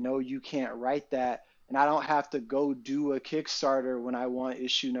that. No, you can't write that. And I don't have to go do a Kickstarter when I want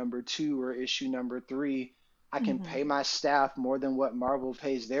issue number 2 or issue number 3. I can pay my staff more than what Marvel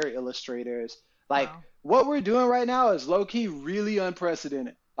pays their illustrators. Like Wow. what we're doing right now is low key really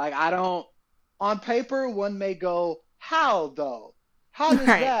unprecedented. Like I don't on paper one may go, how though?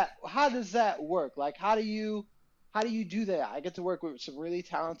 Right. How does that work? Like how do you do that? I get to work with some really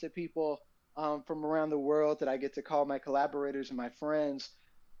talented people from around the world that I get to call my collaborators and my friends,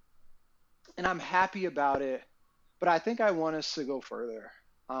 and I'm happy about it. But I think I want us to go further.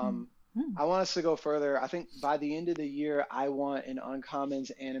 Um, Mm-hmm. I want us to go further. I think by the end of the year, I want an Uncommons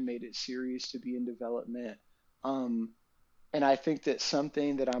animated series to be in development. Um, and I think that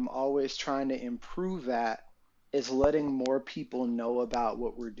something that I'm always trying to improve at is letting more people know about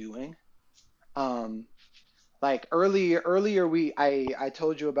what we're doing. Um, like earlier I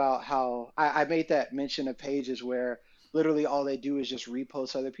told you about how I made that mention of pages where literally all they do is just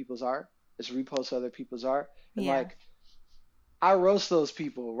repost other people's art. Just repost other people's art. And Yeah. like I roast those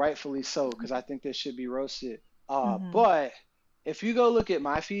people, rightfully so, because I think they should be roasted. Mm-hmm. But if you go look at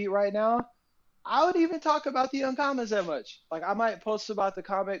my feed right now, I would even talk about the uncommons that much. Like I might post about the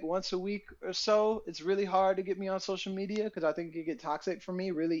comic once a week or so. It's really hard to get me on social media because I think it could get toxic for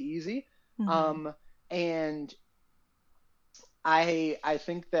me really easy. Mm-hmm. Um, and I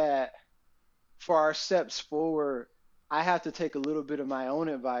think that for our steps forward, I have to take a little bit of my own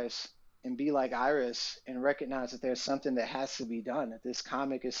advice and be like Iris and recognize that there's something that has to be done. That this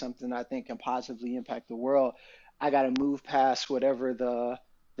comic is something I think can positively impact the world. I got to move past whatever the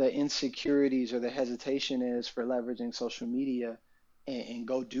insecurities or the hesitation is for leveraging social media and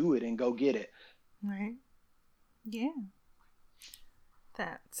go do it and go get it. Right. Yeah.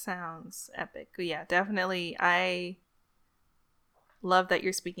 That sounds epic. Yeah, definitely. I love that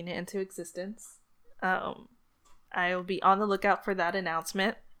you're speaking it into existence. Um, I will be on the lookout for that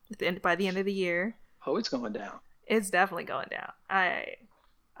announcement by the end of the year. Oh, it's going down. It's definitely going down.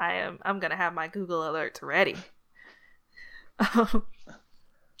 I'm gonna have my Google alerts ready.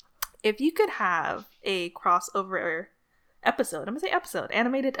 If you could have a crossover episode, I'm gonna say episode,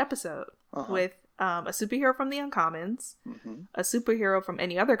 animated episode with a superhero from the Uncommons, a superhero from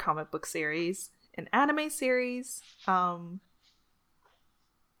any other comic book series, an anime series, and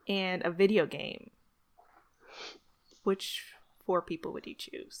a video game, which 4 people would you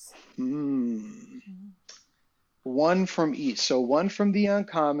choose? One from each. So one from the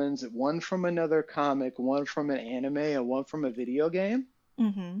Uncommons, one from another comic, one from an anime, and one from a video game.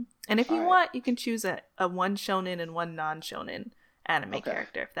 Mm-hmm. And if All you right. want, you can choose a one shonen and one non-shonen anime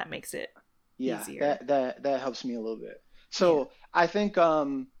character, if that makes it Yeah, easier. that helps me a little bit. So I think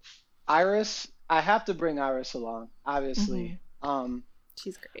Iris, I have to bring Iris along, obviously.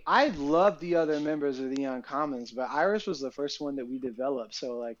 She's great. I love the other members of the Uncommons, but Iris was the first one that we developed.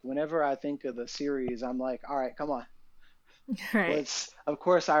 So like whenever I think of the series, I'm like, all right, come on. Right. Of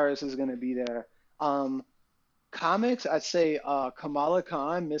course Iris is gonna be there. Comics, I'd say Kamala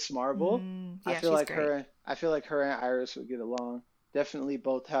Khan, Miss Marvel. Yeah, she's great. I feel like her and Iris would get along. Definitely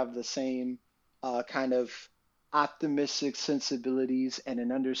both have the same kind of optimistic sensibilities and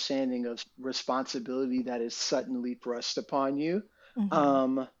an understanding of responsibility that is suddenly thrust upon you.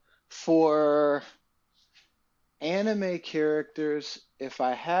 For anime characters, if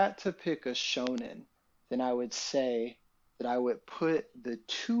I had to pick a shonen, then I would say that I would put the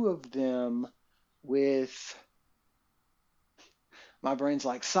two of them with my brain's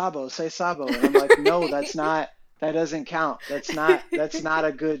like Sabo, say Sabo, and I'm like, no, that doesn't count. That's not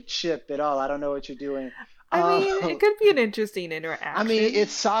a good ship at all. I don't know what you're doing. I mean, it could be an interesting interaction. I mean,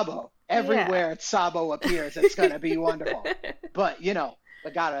 it's Sabo. Everywhere Sabo appears, it's gonna be wonderful. But you know, I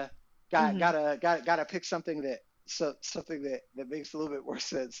gotta pick something that makes a little bit more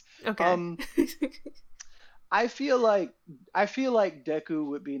sense. Okay. I feel like Deku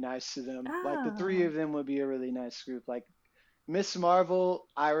would be nice to them. Like the three of them would be a really nice group. Like Miss Marvel,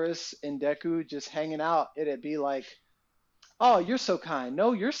 Iris, and Deku just hanging out. It'd be like, oh, you're so kind.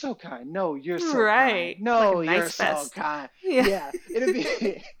 No, you're so kind. No, you're so right. kind. No, like you're nice so fest. kind. Yeah.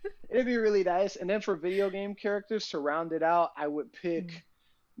 It'd be really nice. And then for video game characters to round it out, I would pick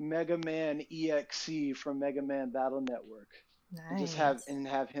Mega Man EXE from Mega Man Battle Network. Nice. And just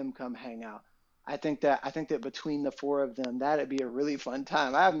have him come hang out. I think that between the 4 of them, that'd be a really fun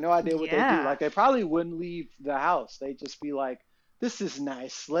time. I have no idea what they do. Like they probably wouldn't leave the house. They'd just be like, "This is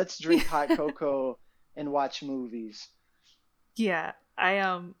nice. Let's drink hot cocoa and watch movies." Yeah,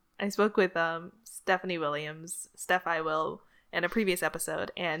 I spoke with Stephanie Williams, Steph I Will, in a previous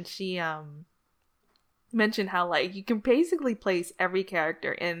episode, and she mentioned how like you can basically place every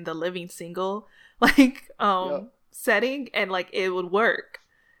character in the living single like setting, and like it would work.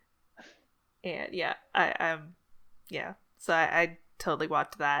 And yeah, so I totally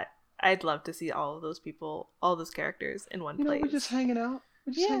watched that. I'd love to see all of those people, all those characters in one place. We're just hanging out.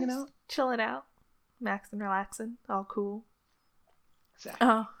 We're just hanging out. Chilling out. Maxing, relaxing. All cool. Exactly.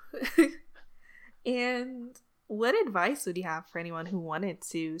 Oh. And what advice would you have for anyone who wanted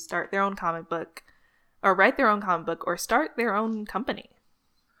to start their own comic book or write their own comic book or start their own company?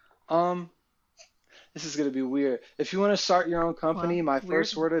 This is gonna be weird. If you want to start your own company, Well, my weird.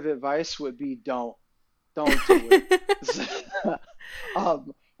 first word of advice would be don't. Don't do it.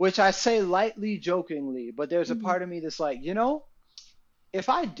 Which I say lightly, jokingly, but there's a Mhm. part of me that's like, if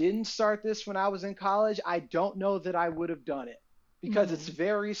I didn't start this when I was in college, I don't know that I would have done it because it's Mhm.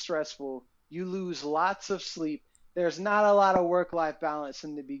 very stressful. You lose lots of sleep. There's not a lot of work-life balance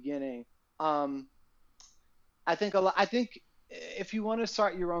in the beginning. Um, I think if you want to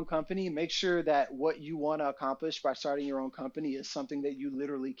start your own company, make sure that what you want to accomplish by starting your own company is something that you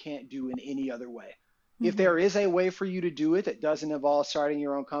literally can't do in any other way. If there Mhm. is a way for you to do it that doesn't involve starting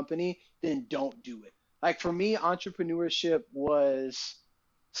your own company, then don't do it. Like for me, entrepreneurship was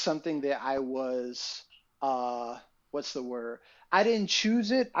something that I was, uh, what's the word? I didn't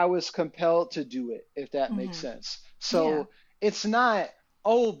choose it. I was compelled to do it, if that makes Mhm. sense. Yeah. So it's not,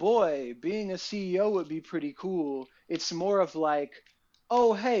 oh boy, being a CEO would be pretty cool. It's more of like,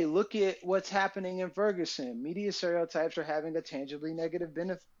 oh, hey, look at what's happening in Ferguson. Media stereotypes are having a tangibly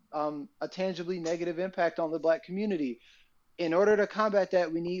negative impact on the Black community. In order to combat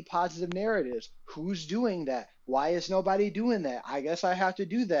that, we need positive narratives. Who's doing that? Why is nobody doing that? I guess I have to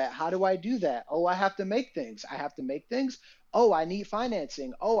do that. How do I do that? Oh, I have to make things. I have to make things. Oh, I need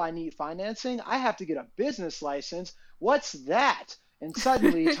financing. Oh, I need financing. I have to get a business license. What's that? And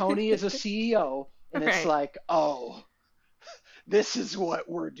suddenly Tony is a CEO, and it's Right. like, oh, this is what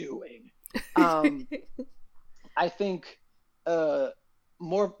we're doing. Um, I think uh,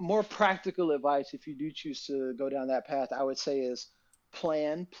 more practical advice, if you do choose to go down that path, I would say is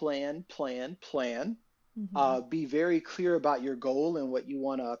plan, plan, plan, plan. Mhm. Be very clear about your goal and what you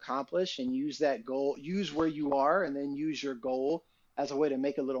want to accomplish, and use that goal, use where you are, and then use your goal as a way to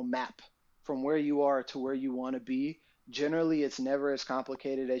make a little map from where you are to where you want to be. Generally, it's never as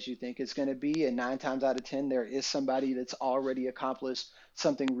complicated as you think it's going to be, and 9 times out of 10, there is somebody that's already accomplished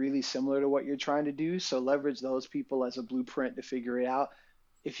something really similar to what you're trying to do. So leverage those people as a blueprint to figure it out.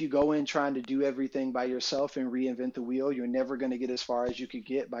 If you go in trying to do everything by yourself and reinvent the wheel, you're never going to get as far as you could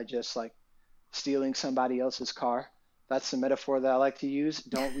get by just like stealing somebody else's car. That's the metaphor that I like to use.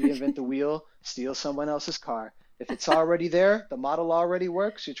 Don't reinvent the wheel, steal someone else's car. If it's already there, the model already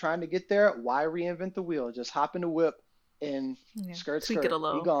works, you're trying to get there, why reinvent the wheel? Just hop in the whip and Yeah. skirt, Tweak it a skirt, be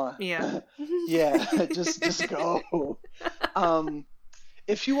little. gone. Yeah. Yeah, just go. Um,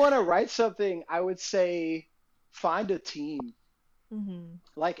 if you want to write something, I would say find a team. Mhm.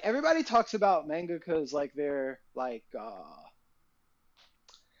 Like everybody talks about mangakas like they're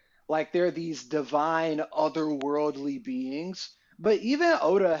these divine otherworldly beings. But even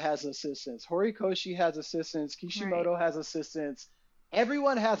Oda has assistants. Horikoshi has assistants. Right. Kishimoto has assistants.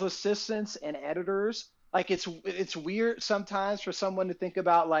 Everyone has assistants and editors. Like it's weird sometimes for someone to think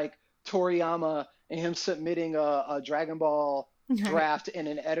about like Toriyama and him submitting a Dragon Ball Right. draft and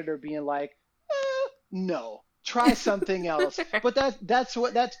an editor being like, no, try something else. But that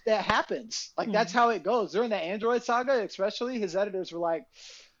happens. Like that's Mhm. how it goes. During the Android saga, especially, his editors were like,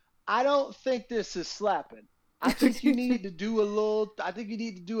 I don't think this is slapping. I think you need to do a little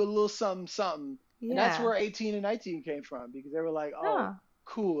something something. And that's Yeah. where 18 and 19 came from because they were like, "Oh, Oh.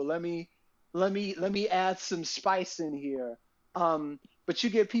 cool. Let me add some spice in here." But you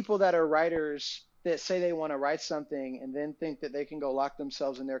get people that are writers that say they want to write something and then think that they can go lock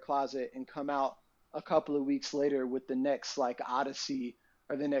themselves in their closet and come out a couple of weeks later with the next like Odyssey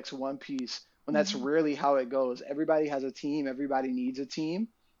or the next One Piece when that's Mhm. rarely how it goes. Everybody has a team, everybody needs a team.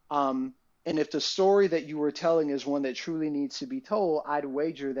 Um, and if the story that you were telling is one that truly needs to be told, I'd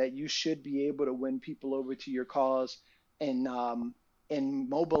wager that you should be able to win people over to your cause and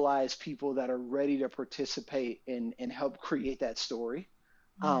mobilize people that are ready to participate and help create that story.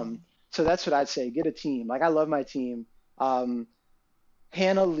 Um, Mhm. so that's what I'd say. Get a team. Like I love my team. Um,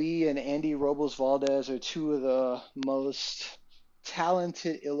 Hannah Lee and Andy Robles Valdez are two of the most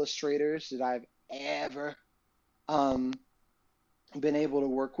talented illustrators that I've ever um, been able to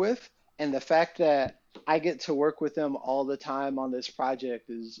work with. And the fact that I get to work with them all the time on this project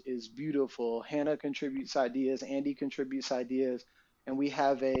is beautiful. Hannah contributes ideas, Andy contributes ideas, and we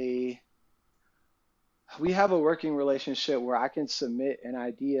have a working relationship where I can submit an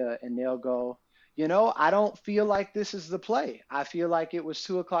idea and they'll go, I don't feel like this is the play. I feel like it was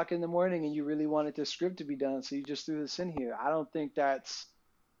 2 o'clock in the morning and you really wanted the script to be done, so you just threw this in here.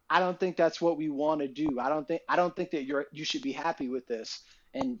 I don't think that's what we want to do. I don't think that you should be happy with this.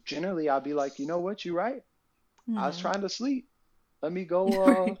 And generally I'll be like, you know what, you're right. I was Mm. trying to sleep. Let me go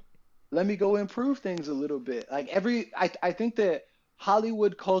Right. let me go improve things a little bit. Like I think that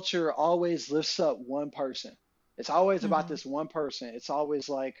Hollywood culture always lifts up one person. It's always about Hmm. this one person. It's always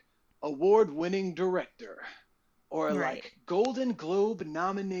like award-winning director or Right. like Golden Globe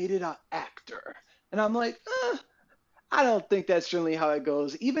nominated actor. And I'm like, I don't think that's generally how it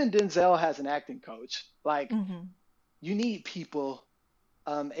goes. Even Denzel has an acting coach. Like, Hmm. you need people.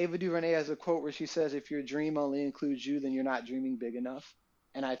 Ava DuVernay has a quote where she says, "If your dream only includes you, then you're not dreaming big enough."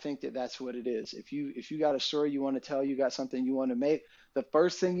 And I think that that's what it is. If you got a story you want to tell, you got something you want to make, the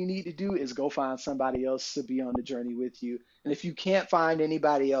first thing you need to do is go find somebody else to be on the journey with you. And if you can't find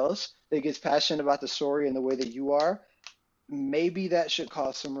anybody else that gets passionate about the story in the way that you are, maybe that should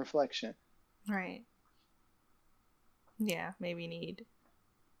cause some reflection. Right. Yeah, maybe need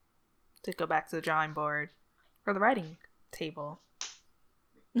to go back to the drawing board or the writing table.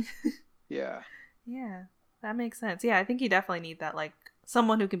 Yeah. Yeah, that makes sense. Yeah, I think you definitely need that, like,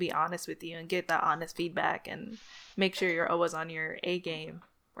 someone who can be honest with you and get that honest feedback and make sure you're always on your A game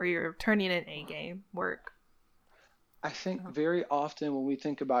or you're turning in A game work. I think Oh. very often when we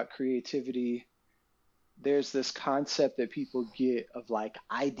think about creativity, there's this concept that people get of like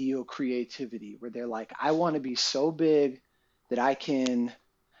ideal creativity where they're like, I want to be so big that I can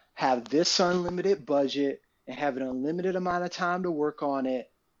have this unlimited budget and have an unlimited amount of time to work on it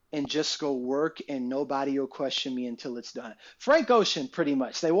and just go work and nobody will question me until it's done. Frank Ocean, pretty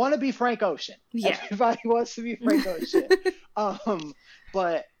much. They want to be Frank Ocean. Yeah. Everybody wants to be Frank Ocean. Um,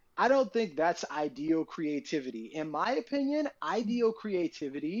 but I don't think that's ideal creativity. In my opinion, ideal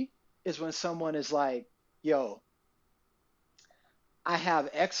creativity is when someone is like, yo, I have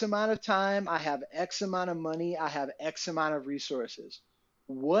X amount of time, I have X amount of money, I have X amount of resources.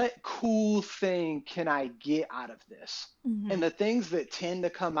 What cool thing can I get out of this? And Hmm. the things that tend to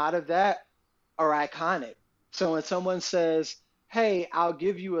come out of that are iconic. So when someone says, hey, I'll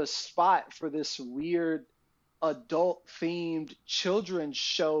give you a spot for this weird adult themed children's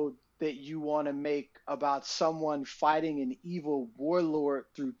show that you want to make about someone fighting an evil warlord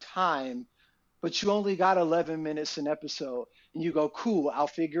through time, but you only got 11 minutes an episode, and you go, cool, I'll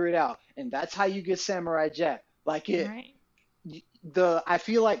figure it out. And that's how you get Samurai Jack. Like it, Right. I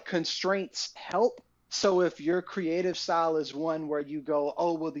feel like constraints help. So if your creative style is one where you go,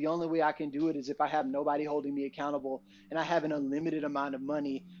 oh, well, the only way I can do it is if I have nobody holding me accountable and I have an unlimited amount of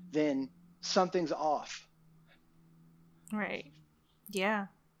money, then something's off. Right. Yeah.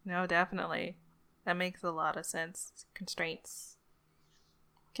 No, definitely. That makes a lot of sense. Constraints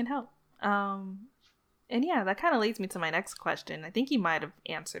can help. Um, and yeah, that kind of leads me to my next question. I think you might have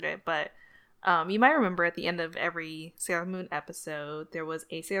answered it, but you might remember at the end of every Sailor Moon episode, there was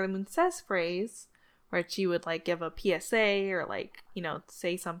a Sailor Moon Says phrase where she would like give a PSA or like,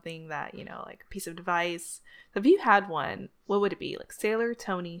 say something that, like a piece of advice. So if you had one, what would it be? Like Sailor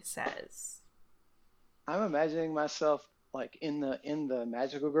Tony says. I'm imagining myself like in the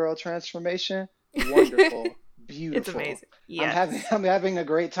magical girl transformation. Wonderful, It's beautiful. amazing. Yes. I'm having a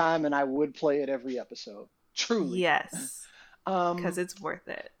great time, and I would play it every episode. Truly. Yes. Because Um, it's worth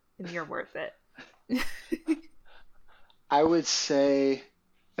it. And you're worth it. I would say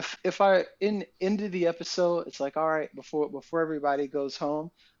if I in into the episode, it's like all right before everybody goes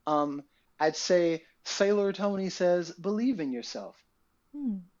home. Um, I'd say Sailor Tony says, believe in yourself.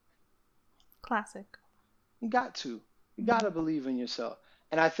 Hmm. Classic. You got to. You got to Hmm. believe in yourself.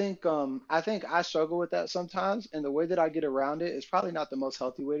 And I think I struggle with that sometimes, and the way that I get around it is probably not the most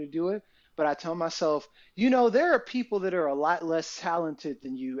healthy way to do it, but I tell myself, there are people that are a lot less talented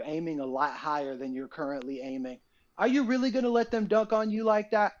than you, aiming a lot higher than you're currently aiming. Are you really going to let them dunk on you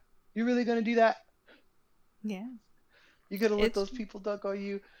like that? You really going to do that? Yeah. You going to let It's those people dunk on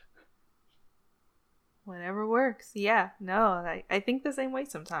you? whatever works. Yeah. No, I think the same way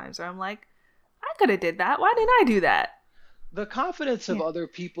sometimes where I'm like, I could have did that. Why didn't I do that? The confidence of Yeah. other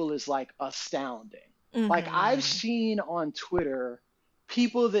people is like astounding. Like I've Mm-hmm. seen on Twitter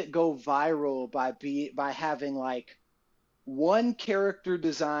people that go viral by having like one character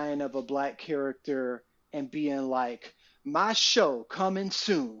design of a black character and being like, my show coming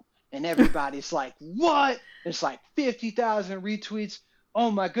soon. And everybody's like, what? It's like 50,000 retweets.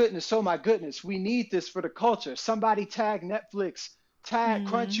 Oh my goodness, we need this for the culture. Somebody tag Netflix, tag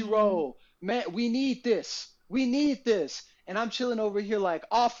Mm-hmm. Crunchyroll. Man, we need this. We need this. And I'm chilling over here like,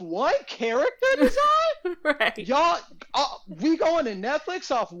 off one character design? Right. Y'all, we going to Netflix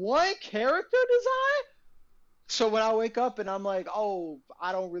off one character design? So when I wake up and I'm like, oh,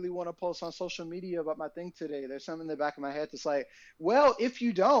 I don't really want to post on social media about my thing today, there's something in the back of my head that's like, well, if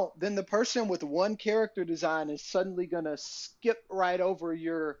you don't, then the person with one character design is suddenly gonna skip right over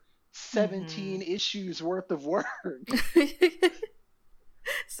your Mm-hmm. 17 issues worth of work.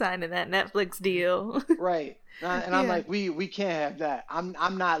 Signing that Netflix deal. Right. And I'm Yeah. like, we can't have that. I'm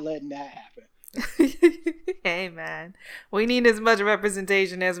not letting that happen. Hey man, we need as much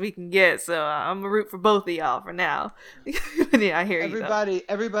representation as we can get, so I'm gonna root for both of y'all for now. Yeah, I hear you though.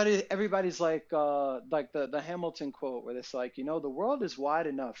 Everybody's like the Hamilton quote where it's like, the world is wide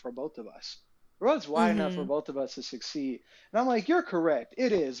enough for both of us. The world's wide enough for Mm-hmm. both of us to succeed. And I'm like, you're correct.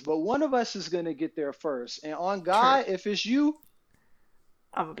 It is, but one of us is gonna get there first. And on True. God, if it's you,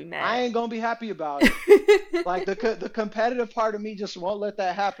 I'm gonna be I mad. ain't gonna be happy about it. Like the competitive part of me just won't let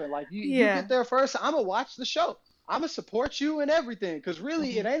that happen. Like you Yeah. get there first, I'm gonna watch the show. I'm gonna support you and everything, because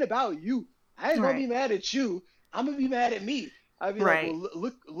really Hmm. it ain't about you. I ain't gonna be Right. mad at you. I'm gonna be mad at me. I'd be like, Right.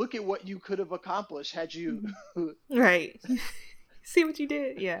 well, look at what you could have accomplished had you. Mhm. Right. See what you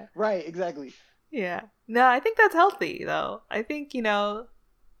did? Yeah. Right, exactly. Yeah. No, I think that's healthy though. I think,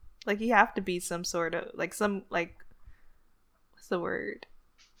 like you have to be some sort of like some like what's the word?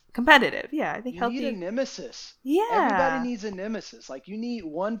 Competitive. Yeah, I think You need a healthy. nemesis. Everybody Yeah. needs a nemesis. Like you need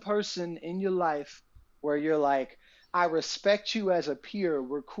one person in your life where you're like, I respect you as a peer.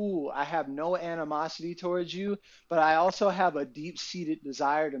 We're cool. I have no animosity towards you, but I also have a deep-seated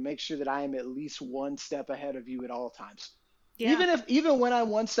desire to make sure that I am at least one step ahead of you at all times. Yeah. Even when I'm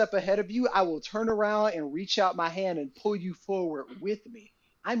one step ahead of you, I will turn around and reach out my hand and pull you forward with me.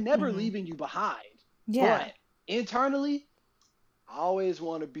 I'm never Hmm. leaving you behind. Yeah. But internally, I always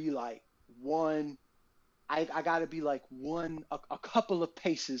want to be like one. I got to be like a couple of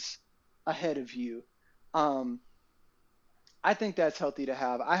paces ahead of you. Um, I think that's healthy to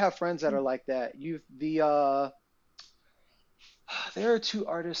have. I have friends that are like that. There are two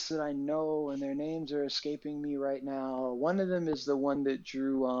artists that I know, and their names are escaping me right now. One of them is the one that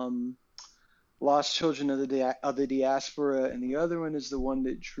drew Lost Children of the Diaspora, and the other one is the one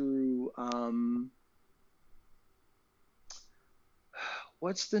that drew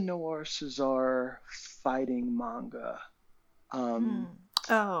what's the Noir Cesar fighting manga? Hmm. Um,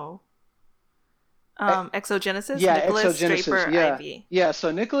 Oh. eh, Exogenesis, yeah, Nicholas Exogenesis. Draper Yeah, Ivy. yeah.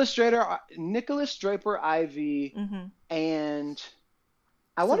 So Nicholas Draper Ivy, Mm-hmm. and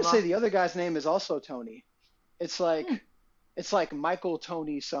I want to say Salah. the other guy's name is also Tony. It's like Hmm. it's like Michael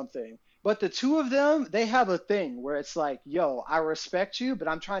Tony something. But the two of them, they have a thing where it's like, yo, I respect you, but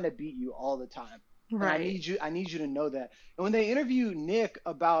I'm trying to beat you all the time. And Right. I need you to know that. And when they interviewed Nick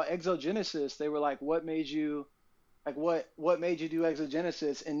about exogenesis, they were like, what made you do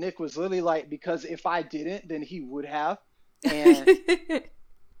exogenesis? And Nick was literally like, because if I didn't, then he would have. And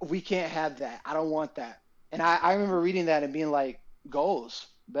we can't have that. I don't want that. And I remember reading that and being like, goals,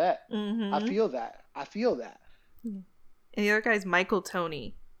 bet. I Mm-hmm. feel that. I feel that. And the other guy's Michael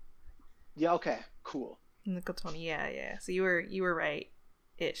Tony. Yeah, okay, cool. Michael Tony, yeah, yeah. So you were right,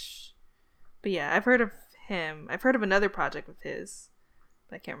 ish. But yeah, I've heard of him. I've heard of another project of his,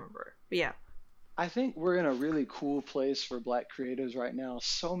 but I can't remember. But yeah, I think we're in a really cool place for Black creators right now.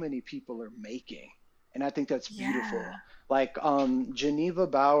 So many people are making, and I think that's yeah. beautiful. Like Geneva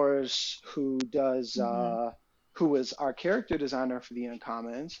Bowers, Mm-hmm. who was our character designer for the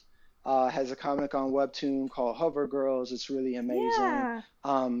Uncommons, has a comic on Webtoon called Hover Girls. It's really amazing. Yeah,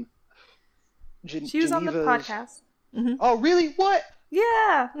 Um, she was on the Geneva's. podcast. Mm-hmm. Oh, really? What?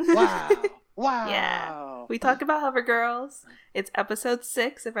 Yeah. Wow! Yeah. Wow! We talk about Hover Girls. It's episode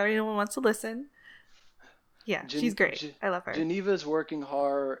 6 if anyone wants to listen. Yeah, she's Gen- great. Gen- I love her. Geneva's working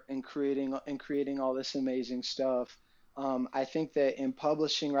hard and creating all this amazing stuff. I think that in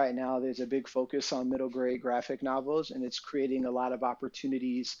publishing right now, there's a big focus on middle grade graphic novels, and it's creating a lot of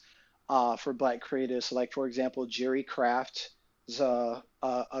opportunities for Black creatives. So like for example, Jerry Craft is a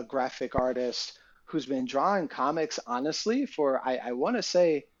graphic artist who's been drawing comics honestly for I want to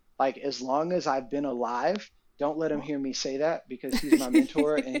say like as long as I've been alive. Don't let him hear me say that because he's my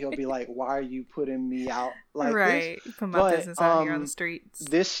mentor and he'll be like, "Why are you putting me out like this?" Right. Put my But business out here on the streets.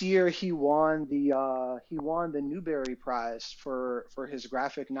 this year he won the Newbery Prize for his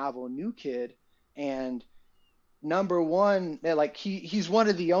graphic novel New Kid, and number one, like he's one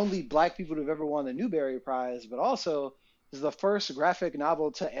of the only Black people to have ever won the Newbery Prize, but also is the first graphic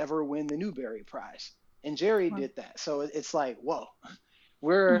novel to ever win the Newbery Prize. And Jerry Wow. did that, so it's like, whoa,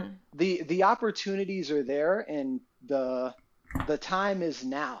 we're Hmm. the opportunities are there, and the time is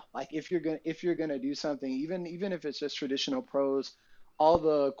now. Like if you're gonna do something, even if it's just traditional prose, all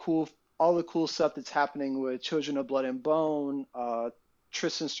the cool all the cool stuff that's happening with Children of Blood and Bone,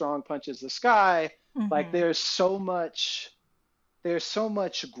 Tristan Strong Punches the Sky. Like Mm-hmm. there's so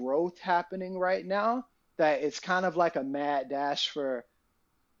much growth happening right now that it's kind of like a mad dash for,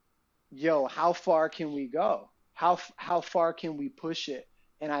 yo, how far can we go? How far can we push it?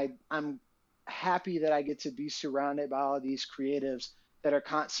 And I'm happy that I get to be surrounded by all these creatives that are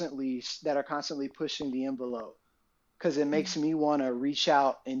constantly pushing the envelope, because it makes me want to reach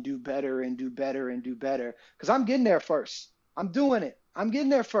out and do better and do better and do better, because I'm getting there first. I'm doing it. I'm getting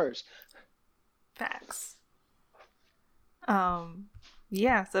there first. Facts. Um,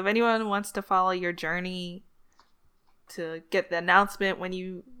 yeah. So if anyone wants to follow your journey to get the announcement when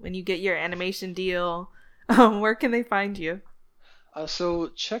you get your animation deal, where can they find you? So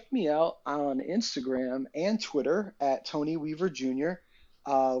check me out on Instagram and Twitter at Tony Weaver Jr.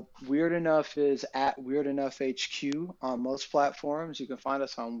 Weird Enough is at Weird Enough HQ on most platforms. You can find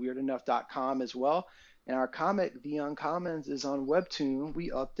us on weirdenough.com as well. And our comic, The Uncommons, is on Webtoon. We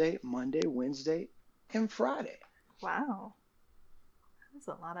update Monday, Wednesday, and Friday. Wow, there's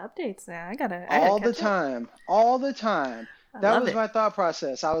a lot of updates now. I gotta All the catch up. time. All the time. I That love was it. my thought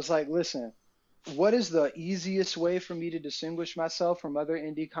process. I was like, listen, what is the easiest way for me to distinguish myself from other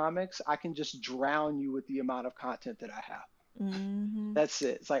indie comics? I can just drown you with the amount of content that I have. Mm-hmm. That's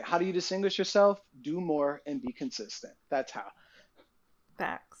it. It's like, how do you distinguish yourself? Do more and be consistent. That's how.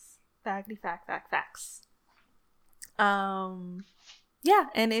 Facts. Facts. Um, yeah,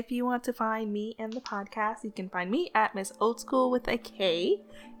 and if you want to find me and the podcast, you can find me at Miss Old School with a K,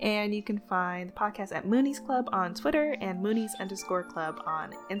 and you can find the podcast at Moonies Club on Twitter and Moonies_Club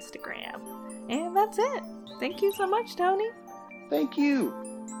on Instagram. And that's it. Thank you so much, Tony. Thank you.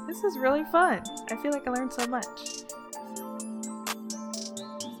 This is really fun. I feel like I learned so much.